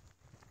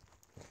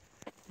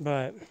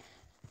 But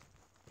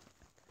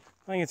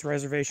I think it's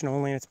reservation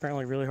only, and it's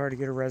apparently really hard to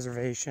get a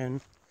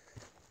reservation.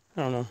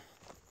 I don't know.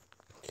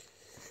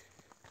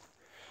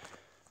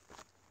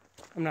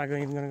 I'm not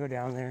even going to go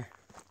down there.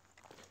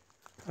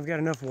 I've got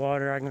enough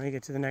water. I can make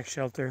it to the next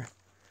shelter.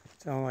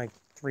 It's only like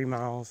 3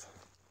 miles.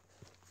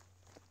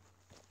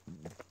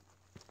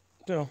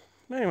 So,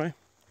 anyway,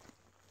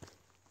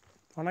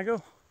 on I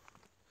go.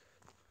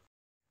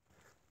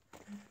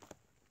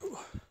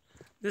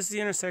 This is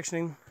the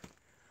intersection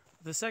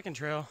of the second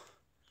trail,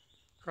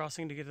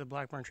 crossing to get to the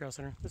Blackburn Trail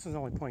Center. This one's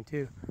only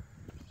 0.2.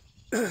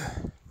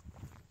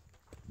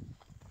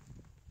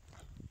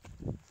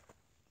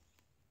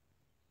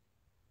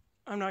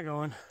 I'm not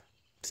going.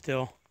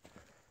 Still.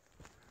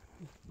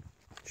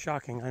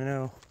 Shocking, I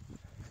know.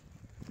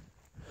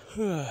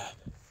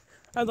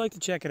 I'd like to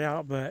check it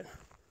out, but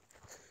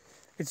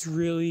it's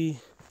really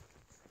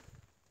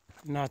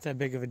not that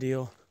big of a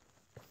deal.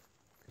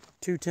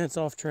 2/10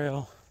 off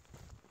trail.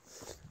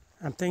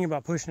 I'm thinking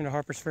about pushing into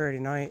Harper's Ferry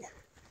tonight.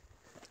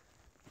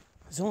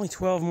 There's only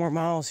 12 more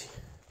miles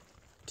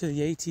to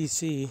the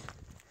ATC.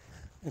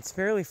 It's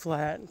fairly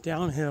flat,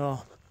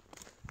 downhill.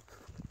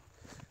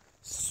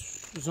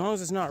 As long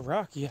as it's not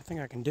rocky, I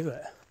think I can do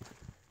it.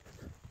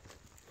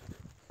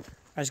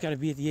 I just got to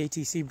be at the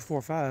ATC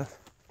before 5.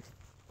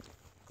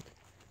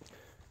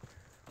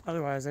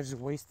 Otherwise, I just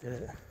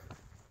wasted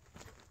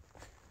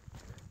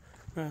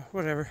it.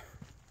 Whatever.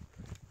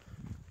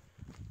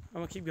 I'm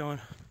going to keep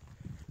going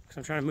because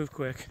I'm trying to move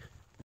quick.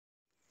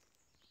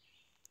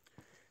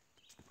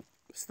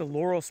 It's the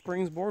Laurel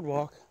Springs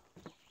Boardwalk.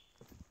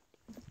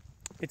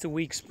 It's a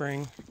weak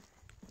spring.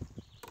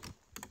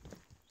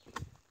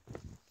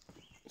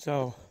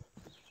 So,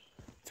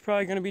 it's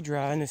probably going to be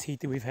dry in this heat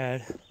that we've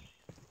had.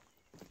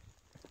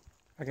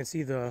 I can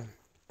see the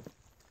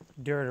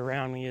dirt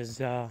around me is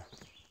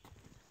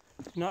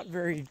not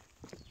very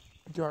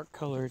dark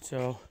colored,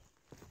 so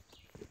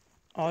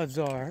odds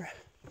are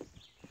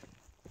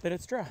that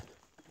it's dry.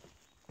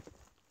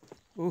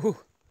 Ooh.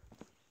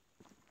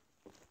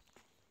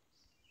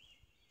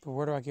 But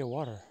where do I get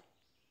water?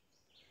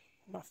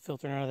 I'm not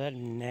filtering out of that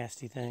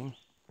nasty thing.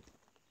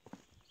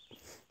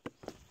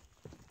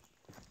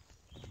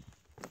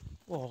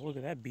 Whoa, look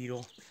at that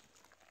beetle.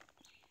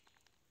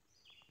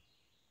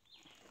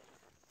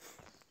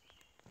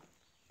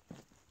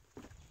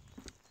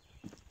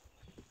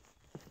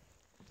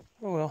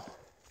 Oh well.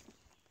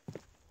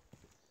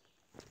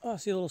 Oh, I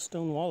see a little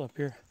stone wall up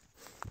here.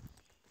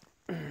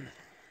 I'm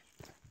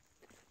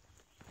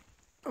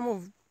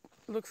gonna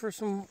look for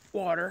some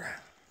water.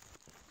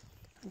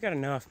 I've got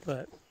enough,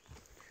 but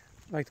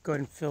I'd like to go ahead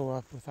and fill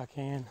up if I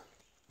can.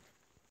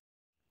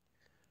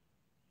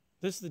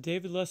 This is the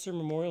David Lester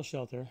Memorial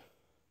Shelter.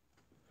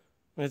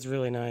 It's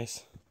really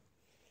nice.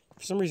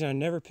 For some reason, I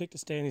never picked to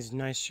stay in these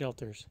nice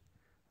shelters.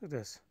 Look at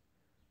this.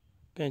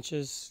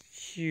 Benches,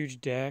 huge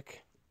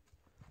deck.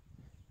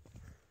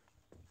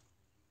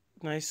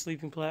 Nice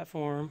sleeping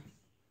platform.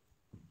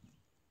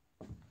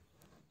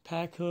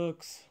 Pack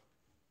hooks.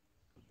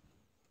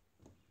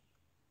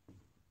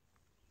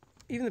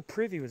 Even the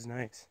privy was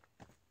nice.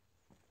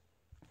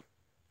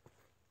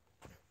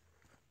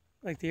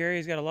 Like the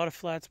area's got a lot of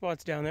flat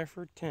spots down there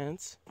for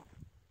tents.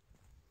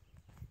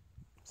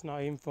 It's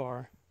not even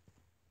far.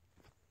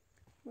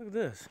 Look at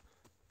this.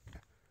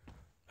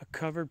 A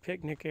covered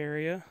picnic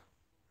area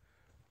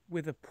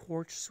with a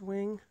porch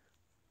swing.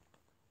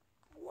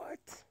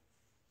 What?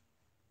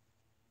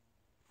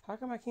 How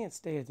come I can't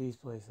stay at these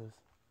places?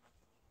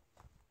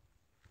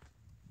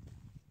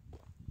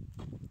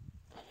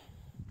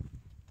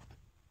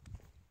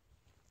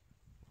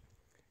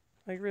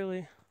 Like,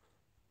 really?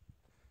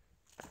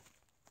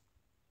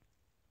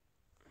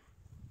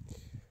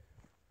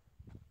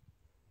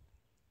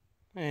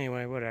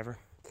 Anyway, whatever.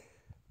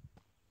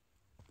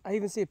 I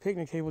even see a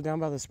picnic table down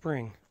by the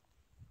spring.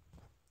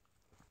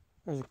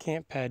 There's a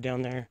camp pad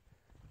down there,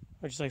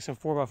 which is like some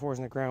 4x4s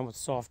in the ground with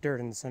soft dirt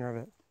in the center of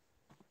it.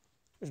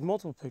 There's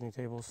multiple picnic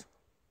tables.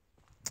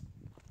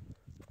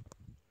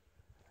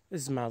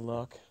 This is my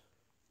luck.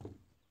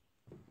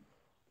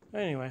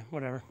 Anyway,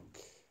 whatever.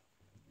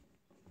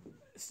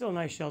 It's still a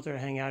nice shelter to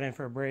hang out in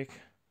for a break.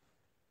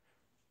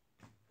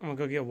 I'm gonna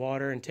go get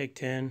water and take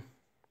 10.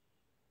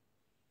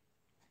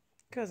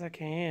 Because I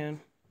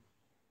can.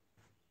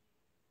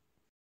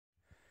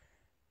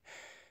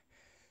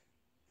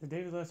 The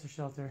David Lester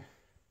Shelter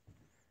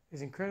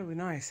is incredibly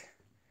nice,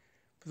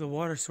 but the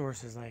water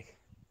source is like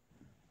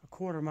a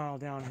quarter mile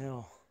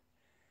downhill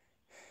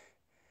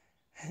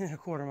and then a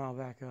quarter mile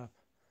back up.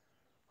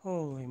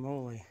 Holy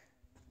moly.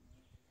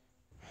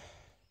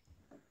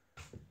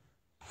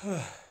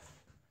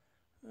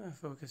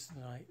 Focus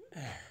tonight.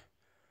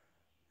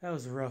 That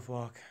was a rough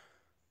walk.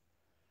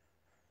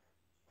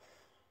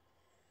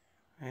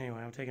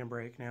 Anyway, I'm taking a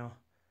break now.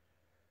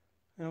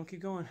 And I'll keep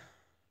going.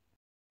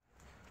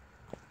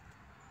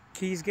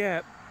 Keys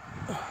Gap.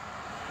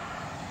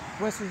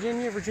 West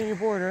Virginia, Virginia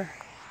border.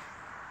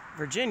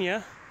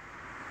 Virginia.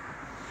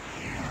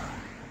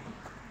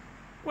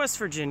 West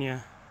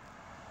Virginia.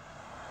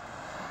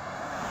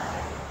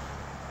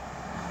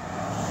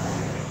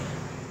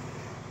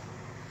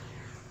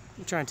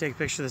 I'm trying to take a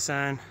picture of the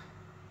sign.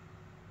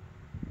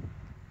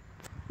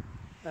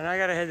 And I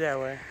gotta head that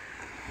way.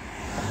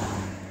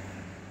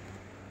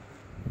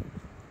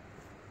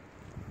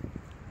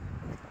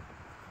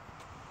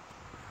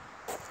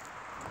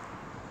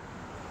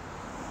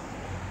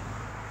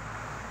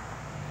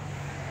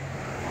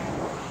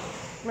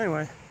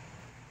 Anyway,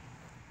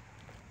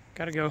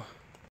 gotta go.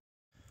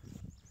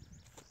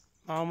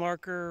 Mile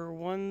marker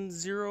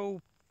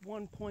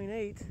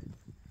 101.8,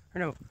 or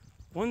no,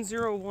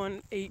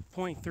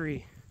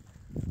 1018.3,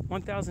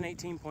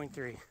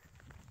 1018.3.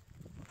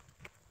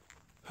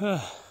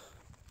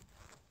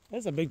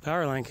 That's a big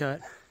power line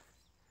cut.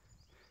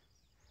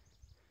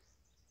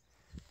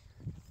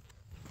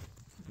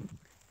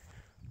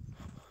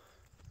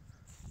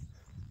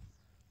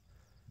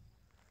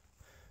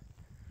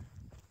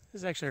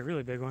 This is actually a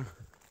really big one.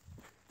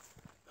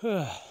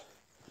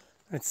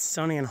 It's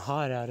sunny and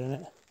hot out in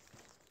it.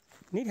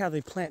 Neat how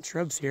they plant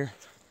shrubs here.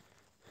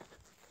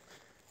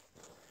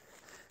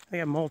 They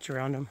got mulch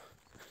around them.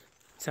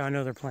 That's how I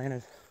know they're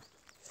planted.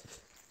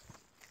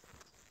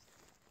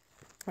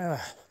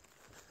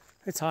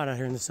 It's hot out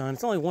here in the sun.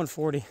 It's only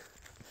 1:40.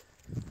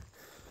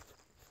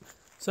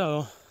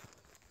 So,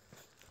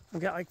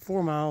 I've got like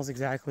 4 miles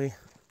exactly.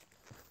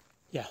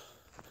 Yeah.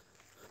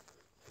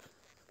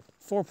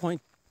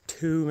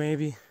 4.2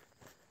 maybe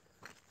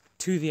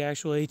to the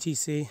actual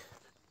ATC.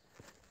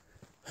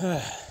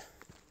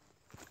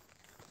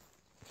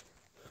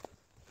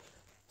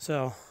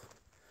 So,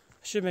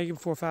 I should make it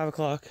before 5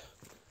 o'clock.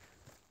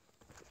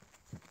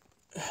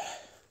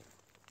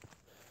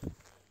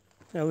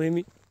 Now leave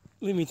me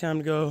time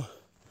to go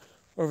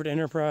over to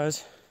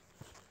Enterprise,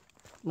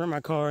 rent my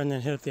car, and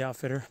then hit up the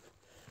outfitter.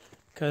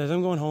 Because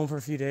I'm going home for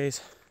a few days,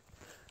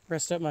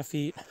 rest up my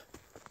feet. I'm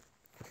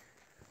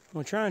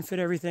going to try and fit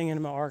everything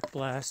into my arc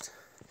blast,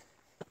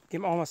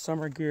 get all my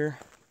summer gear.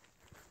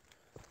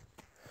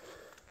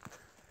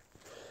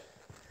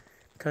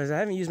 Because I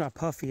haven't used my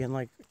puffy in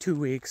like 2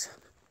 weeks,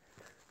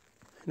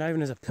 not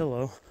even as a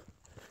pillow.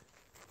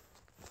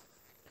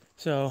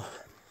 So,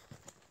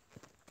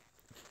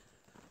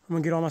 I'm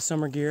gonna get all my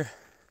summer gear.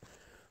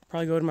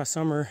 Probably go to my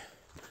summer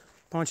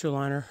poncho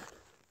liner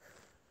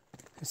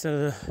instead of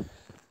the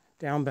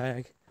down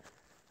bag.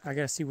 I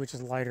gotta see which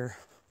is lighter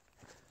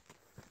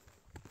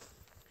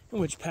and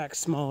which pack's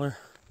smaller.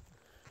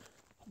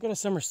 I've got a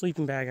summer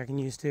sleeping bag I can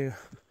use too.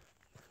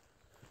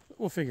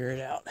 We'll figure it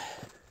out.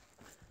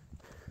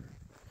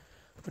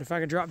 But if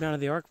I could drop down to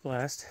the arc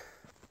blast,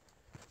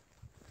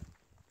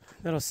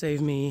 that'll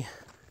save me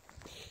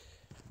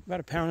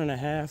about 1.5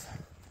 pounds.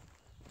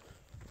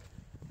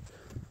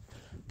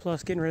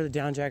 Plus getting rid of the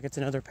down jacket's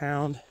another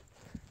pound.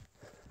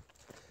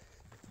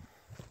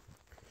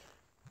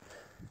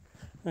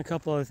 And a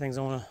couple other things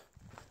I want to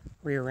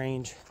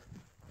rearrange.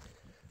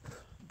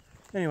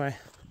 Anyway,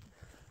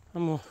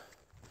 I'm going to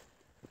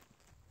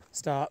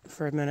stop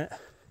for a minute,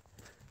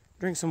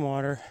 drink some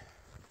water,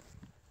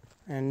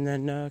 and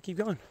then keep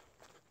going.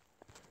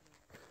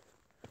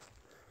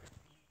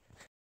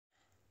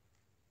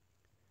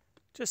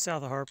 Just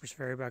south of Harper's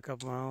Ferry, about a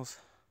couple miles.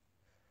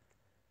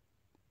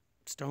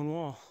 Stone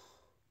wall.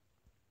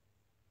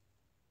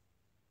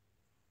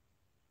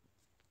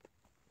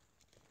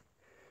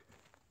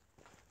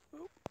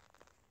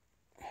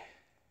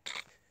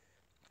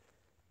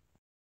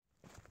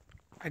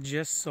 I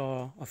just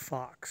saw a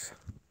fox. I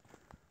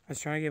was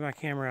trying to get my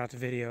camera out to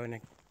video and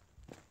it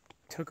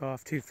took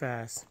off too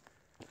fast.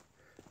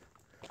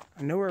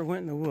 I know where it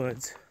went in the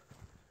woods,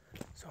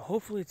 so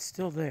hopefully it's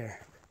still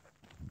there.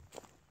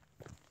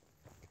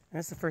 And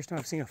that's the first time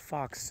I've seen a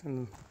fox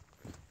in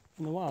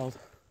the wild.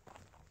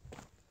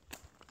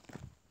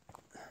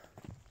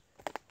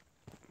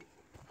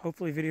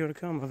 Hopefully video to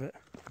come of it.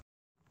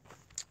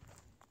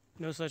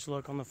 No such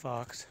luck on the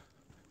fox.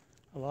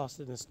 I lost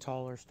it in this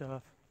taller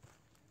stuff.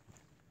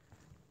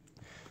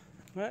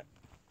 But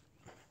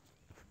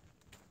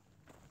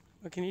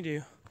what can you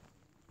do?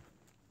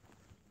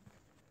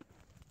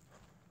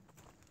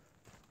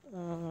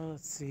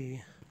 Let's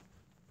see.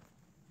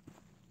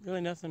 Really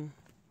nothing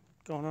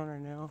going on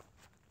right now.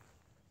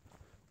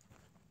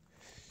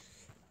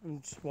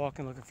 I'm just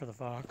walking looking for the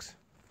fox.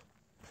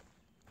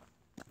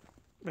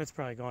 But it's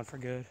probably gone for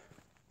good.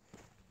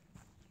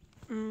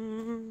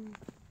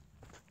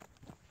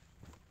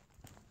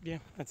 Yeah,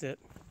 that's it.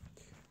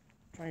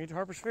 Trying to get to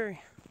Harper's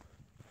Ferry.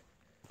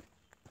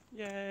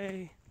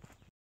 Yay!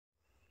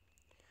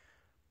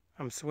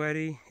 I'm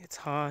sweaty, it's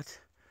hot,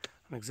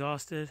 I'm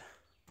exhausted,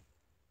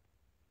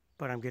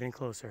 but I'm getting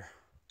closer.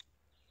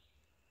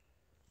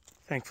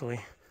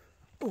 Thankfully.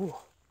 Ooh.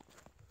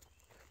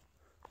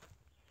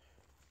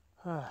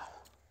 Ow.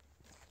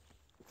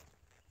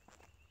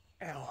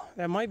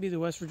 That might be the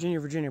West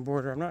Virginia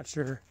border, I'm not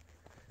sure.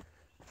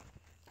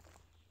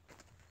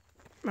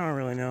 I don't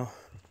really know.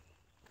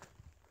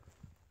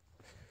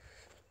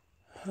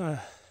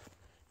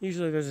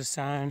 Usually there's a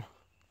sign,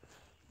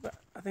 but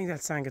I think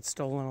that sign gets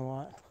stolen a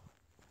lot.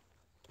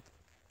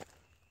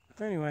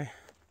 Anyway,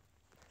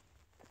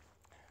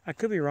 I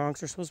could be wrong,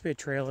 because there's supposed to be a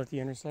trail at the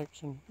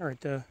intersection, or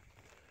at the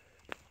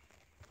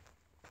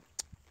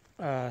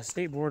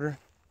state border.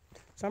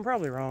 So I'm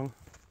probably wrong.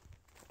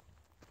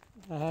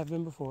 I have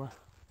been before.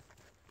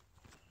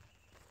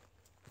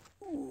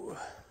 Ooh.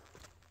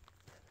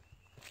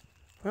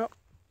 Well,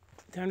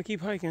 time to keep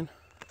hiking.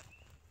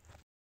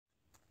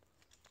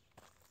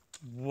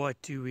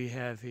 What do we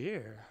have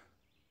here?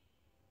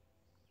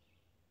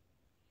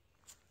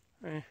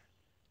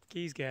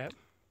 Keys Gap.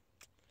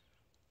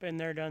 Been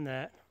there, done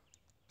that.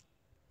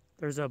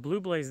 There's a Blue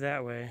Blaze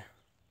that way,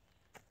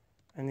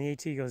 and the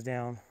AT goes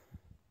down.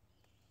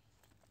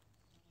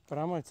 But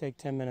I'm gonna take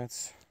 10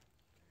 minutes,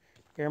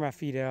 air my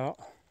feet out,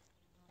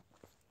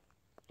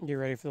 get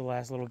ready for the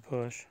last little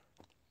push.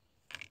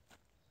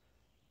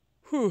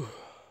 Whew.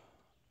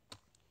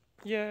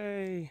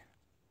 Yay.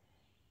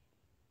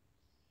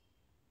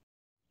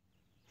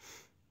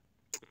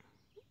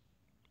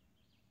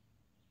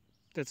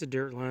 That's a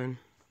dirt line.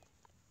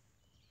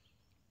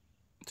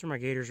 That's where my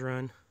gators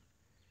run.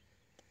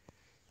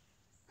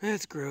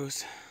 That's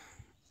gross.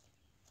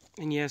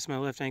 And yes, my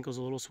left ankle's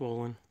a little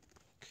swollen.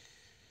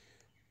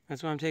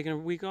 That's why I'm taking a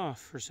week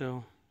off or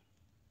so.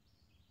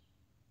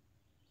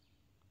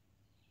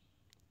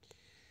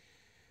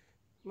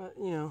 But,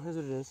 you know, is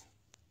what it is.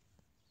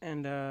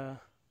 And, the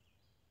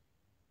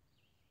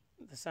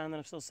sign that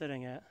I'm still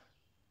sitting at.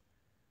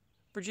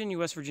 Virginia,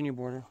 West Virginia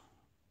border.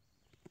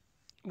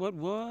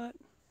 What?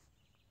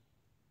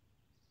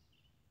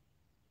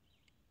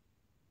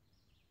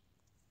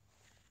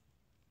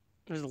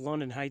 There's the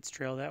London Heights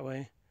Trail that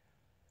way.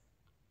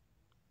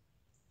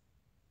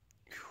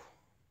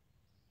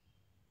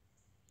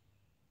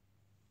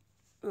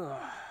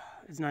 Ugh,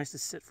 it's nice to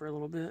sit for a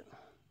little bit.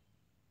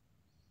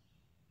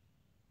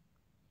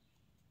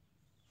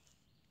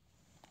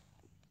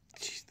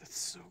 Jeez, that's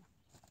so...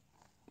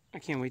 I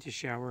can't wait to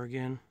shower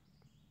again.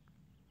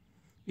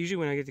 Usually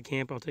when I get to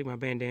camp, I'll take my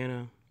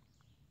bandana.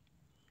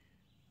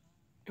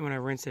 And when I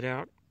rinse it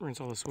out, rinse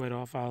all the sweat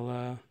off,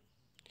 I'll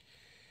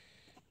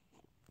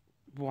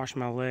wash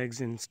my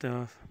legs and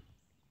stuff.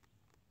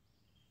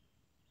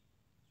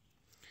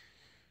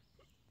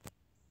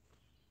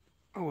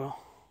 Oh well.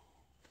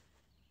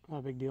 Not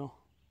a big deal.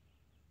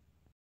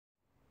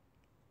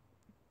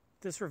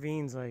 This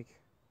ravine's like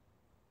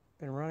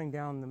been running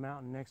down the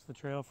mountain next to the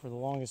trail for the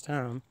longest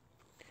time.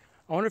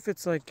 I wonder if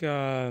it's like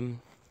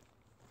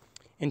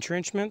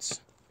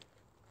entrenchments,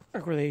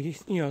 like where they,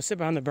 you know, sit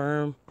behind the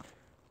berm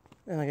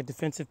in like a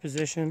defensive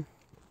position,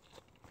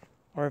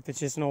 or if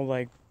it's just an old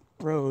like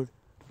road.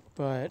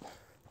 But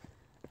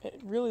it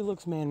really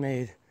looks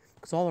man-made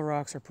because all the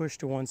rocks are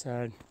pushed to one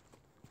side.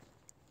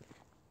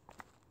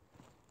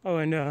 Oh,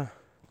 and for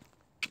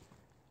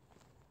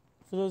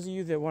those of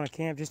you that want to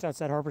camp just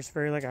outside Harper's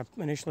Ferry like I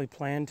initially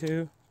planned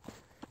to,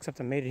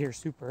 except I made it here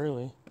super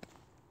early,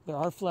 there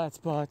are flat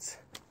spots.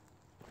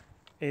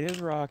 It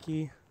is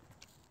rocky,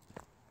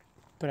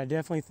 but I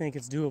definitely think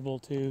it's doable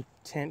to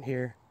tent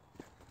here.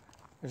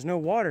 There's no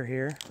water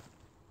here.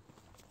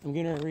 I'm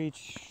gonna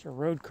reach a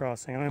road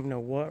crossing. I don't even know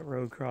what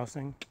road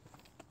crossing.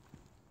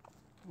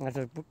 I'll have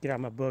to get out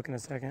my book in a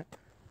second.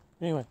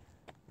 Anyway,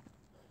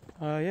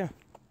 yeah.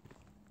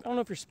 I don't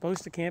know if you're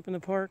supposed to camp in the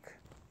park,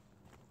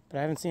 but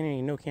I haven't seen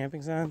any no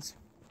camping signs.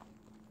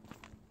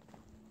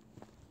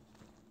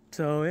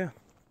 So, yeah.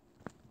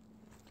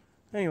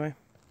 Anyway,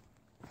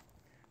 I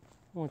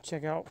want to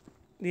check out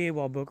the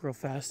AWOL book real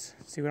fast,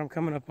 see what I'm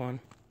coming up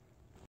on.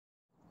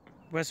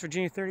 West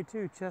Virginia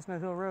 32, Chestnut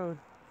Hill Road.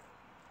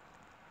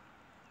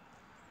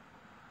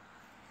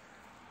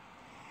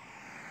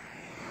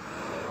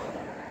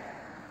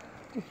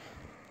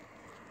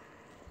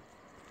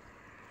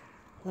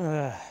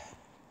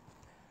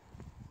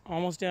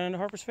 Almost down into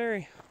Harper's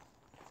Ferry.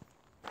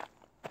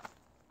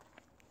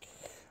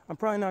 I'm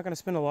probably not going to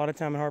spend a lot of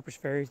time in Harper's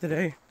Ferry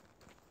today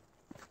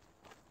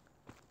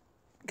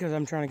because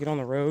I'm trying to get on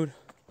the road.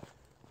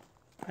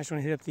 I just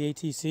want to hit up the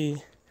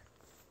ATC,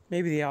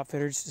 maybe the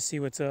Outfitter, just to see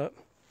what's up,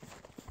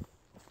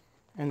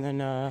 and then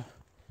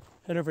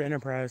head over to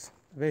Enterprise.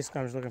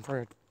 Basically, I'm just looking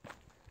for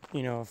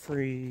a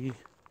free,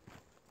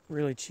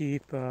 really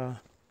cheap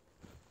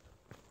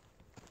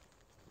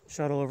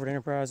shuttle over to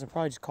Enterprise. I'll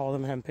probably just call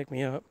them and have them pick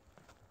me up.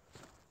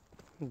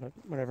 But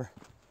whatever.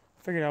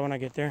 Figure it out when I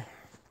get there.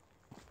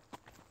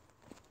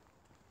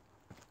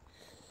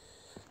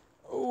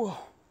 Oh.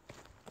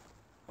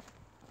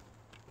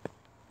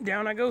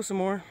 Down I go some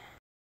more.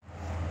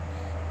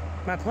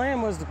 My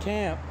plan was to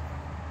camp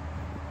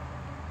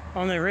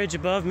on the ridge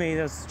above me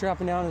that's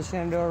dropping down the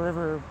Shenandoah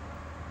River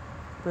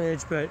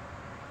Bridge, but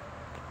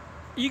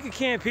you could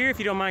camp here if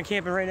you don't mind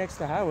camping right next to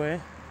the highway.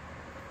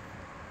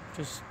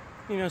 Just,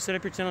 set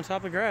up your tent on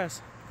top of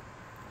grass.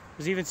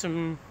 There's even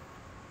some,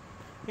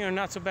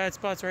 not so bad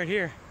spots right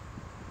here.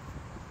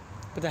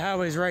 But the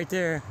highway's right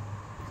there.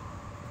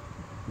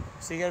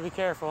 So you gotta be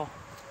careful.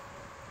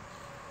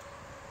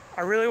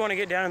 I really want to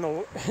get down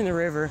in the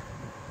river.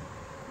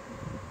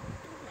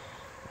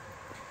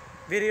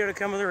 Video to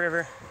come of the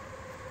river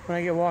when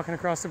I get walking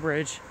across the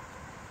bridge.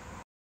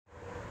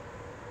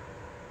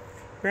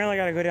 Apparently I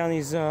gotta go down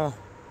these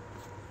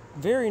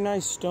very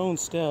nice stone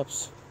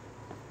steps.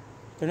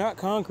 They're not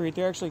concrete,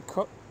 they're actually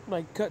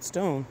cut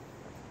stone.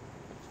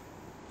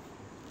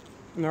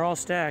 And they're all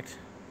stacked.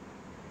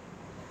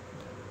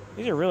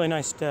 These are really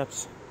nice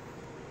steps.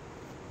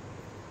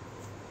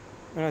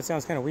 I know it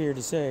sounds kind of weird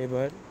to say,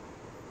 but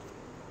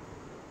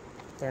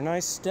they're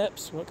nice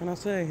steps. What can I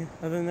say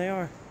other than they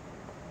are?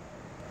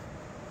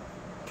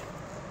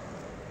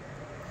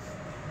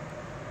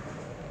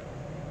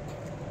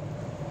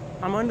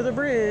 I'm under the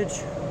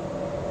bridge.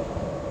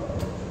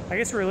 I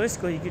guess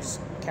realistically, you could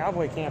just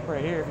cowboy camp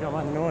right here if you don't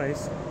mind the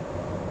noise.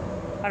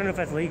 I don't know if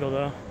that's legal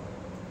though.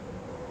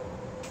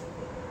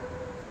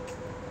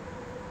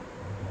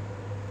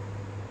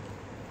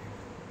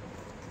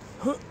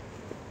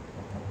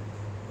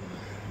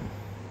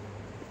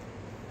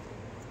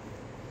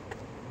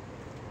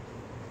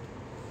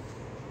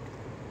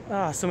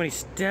 Ah, so many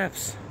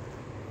steps.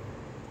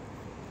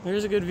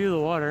 There's a good view of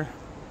the water.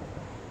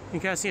 You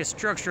can kind of see a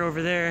structure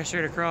over there,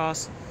 straight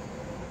across.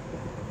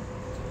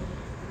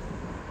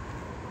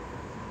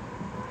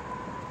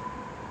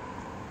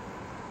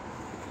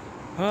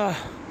 Ah,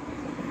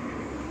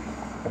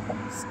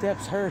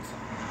 steps hurt.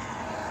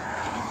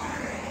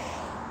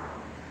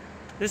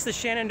 This is the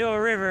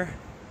Shenandoah River.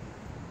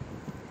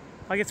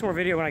 I'll get some more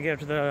video when I get up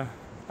to the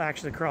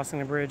actually crossing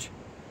the bridge.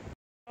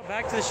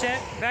 Back to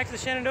the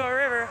Shenandoah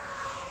River.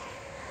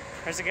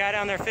 There's a guy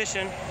down there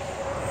fishing.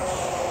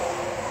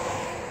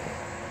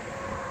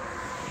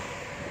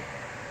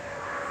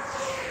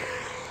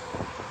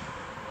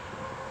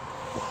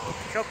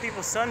 A couple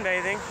people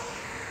sunbathing.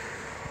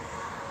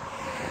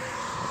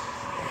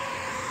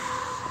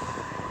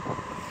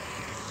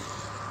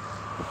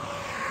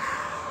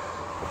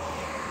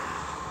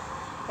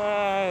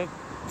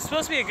 It's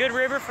supposed to be a good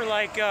river for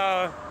like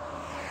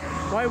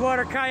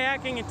whitewater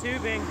kayaking and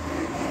tubing.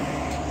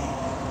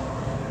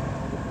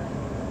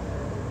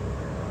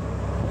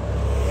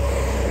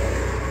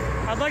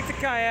 I'd like to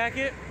kayak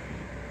it.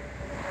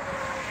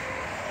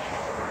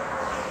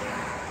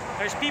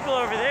 There's people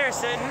over there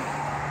sitting.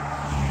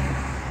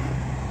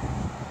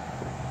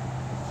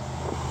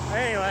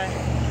 Anyway.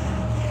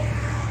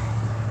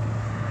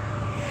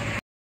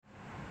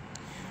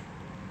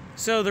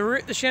 So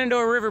the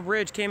Shenandoah River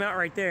Bridge came out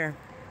right there.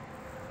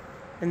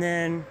 And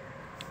then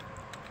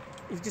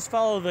you just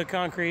follow the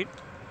concrete.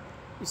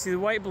 You see the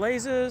white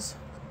blazes.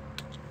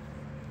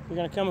 You're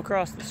gonna come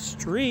across the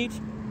street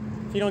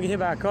if you don't get hit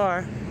by a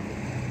car.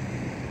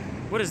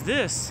 What is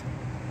this?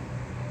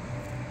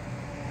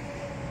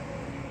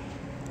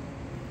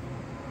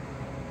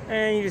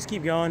 And you just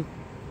keep going.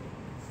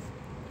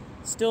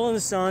 Still in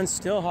the sun,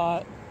 still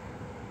hot.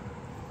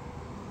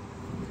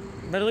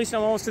 But at least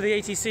I'm almost to the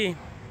ATC.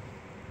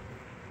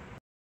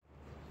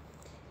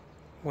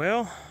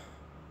 Well,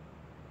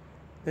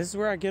 this is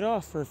where I get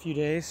off for a few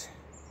days.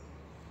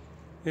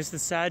 This is the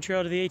side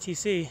trail to the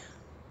ATC.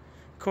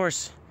 Of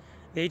course,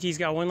 the AT's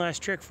got one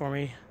last trick for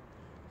me.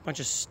 A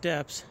bunch of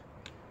steps.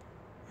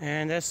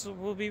 And this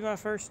will be my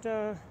first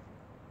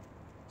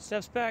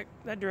steps back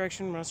that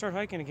direction when I start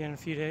hiking again in a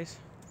few days.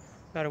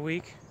 About a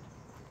week.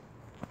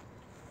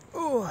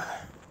 Ooh.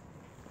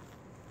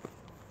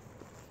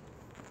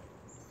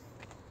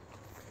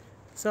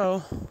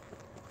 So,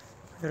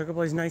 I got a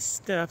couple of these nice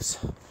steps.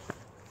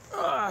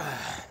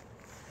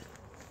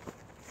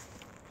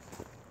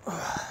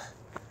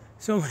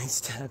 So many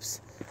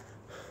steps.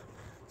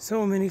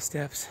 So many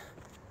steps.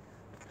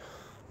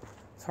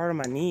 It's hard on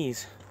my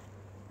knees.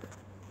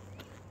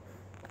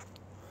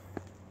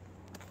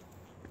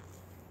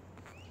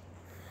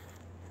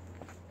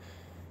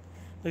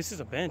 At least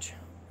it's a bench.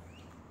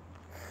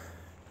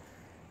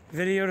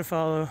 Video to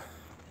follow.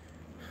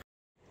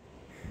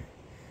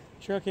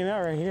 Trail came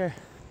out right here.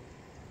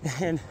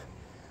 And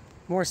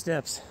more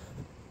steps.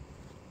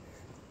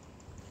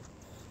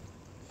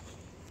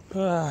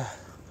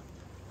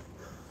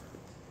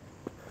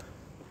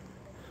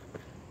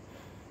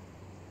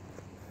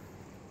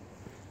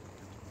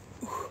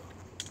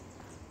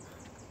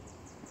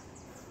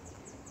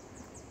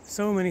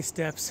 So many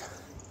steps.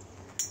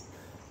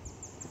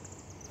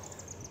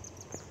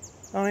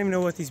 I don't even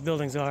know what these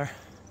buildings are.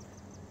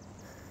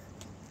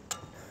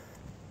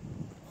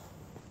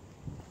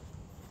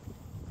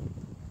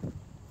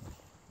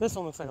 This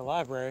one looks like a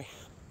library.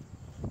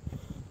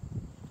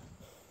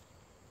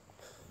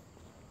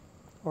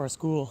 Or a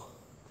school.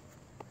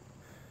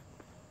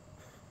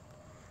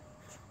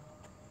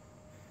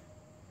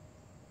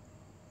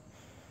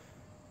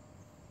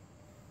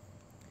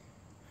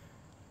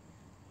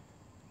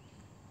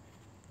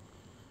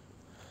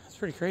 It's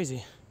pretty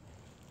crazy.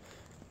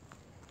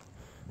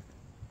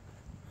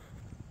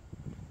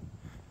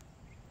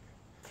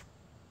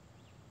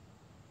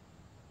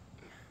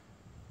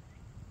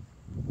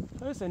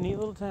 It's a neat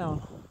little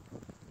town.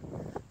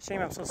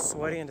 Shame I'm so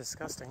sweaty and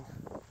disgusting.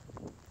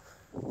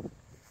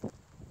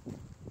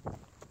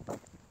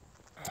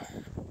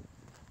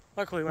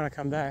 Luckily, when I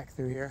come back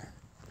through here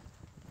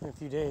in a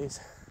few days,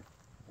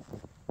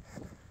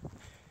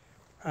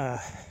 I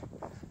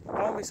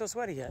won't be so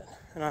sweaty yet,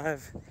 and I'll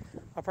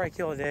probably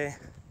kill a day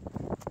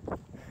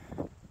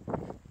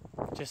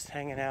just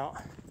hanging out.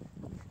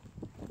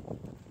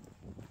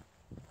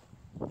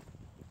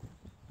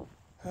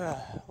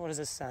 What does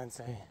this sign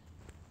say?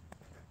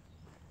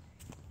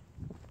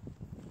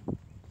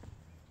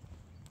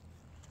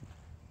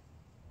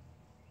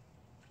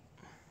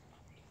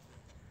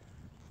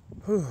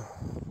 Whew.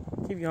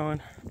 Keep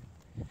going.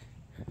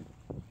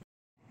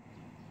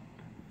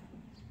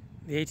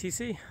 The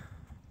ATC.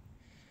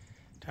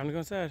 Time to go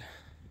inside.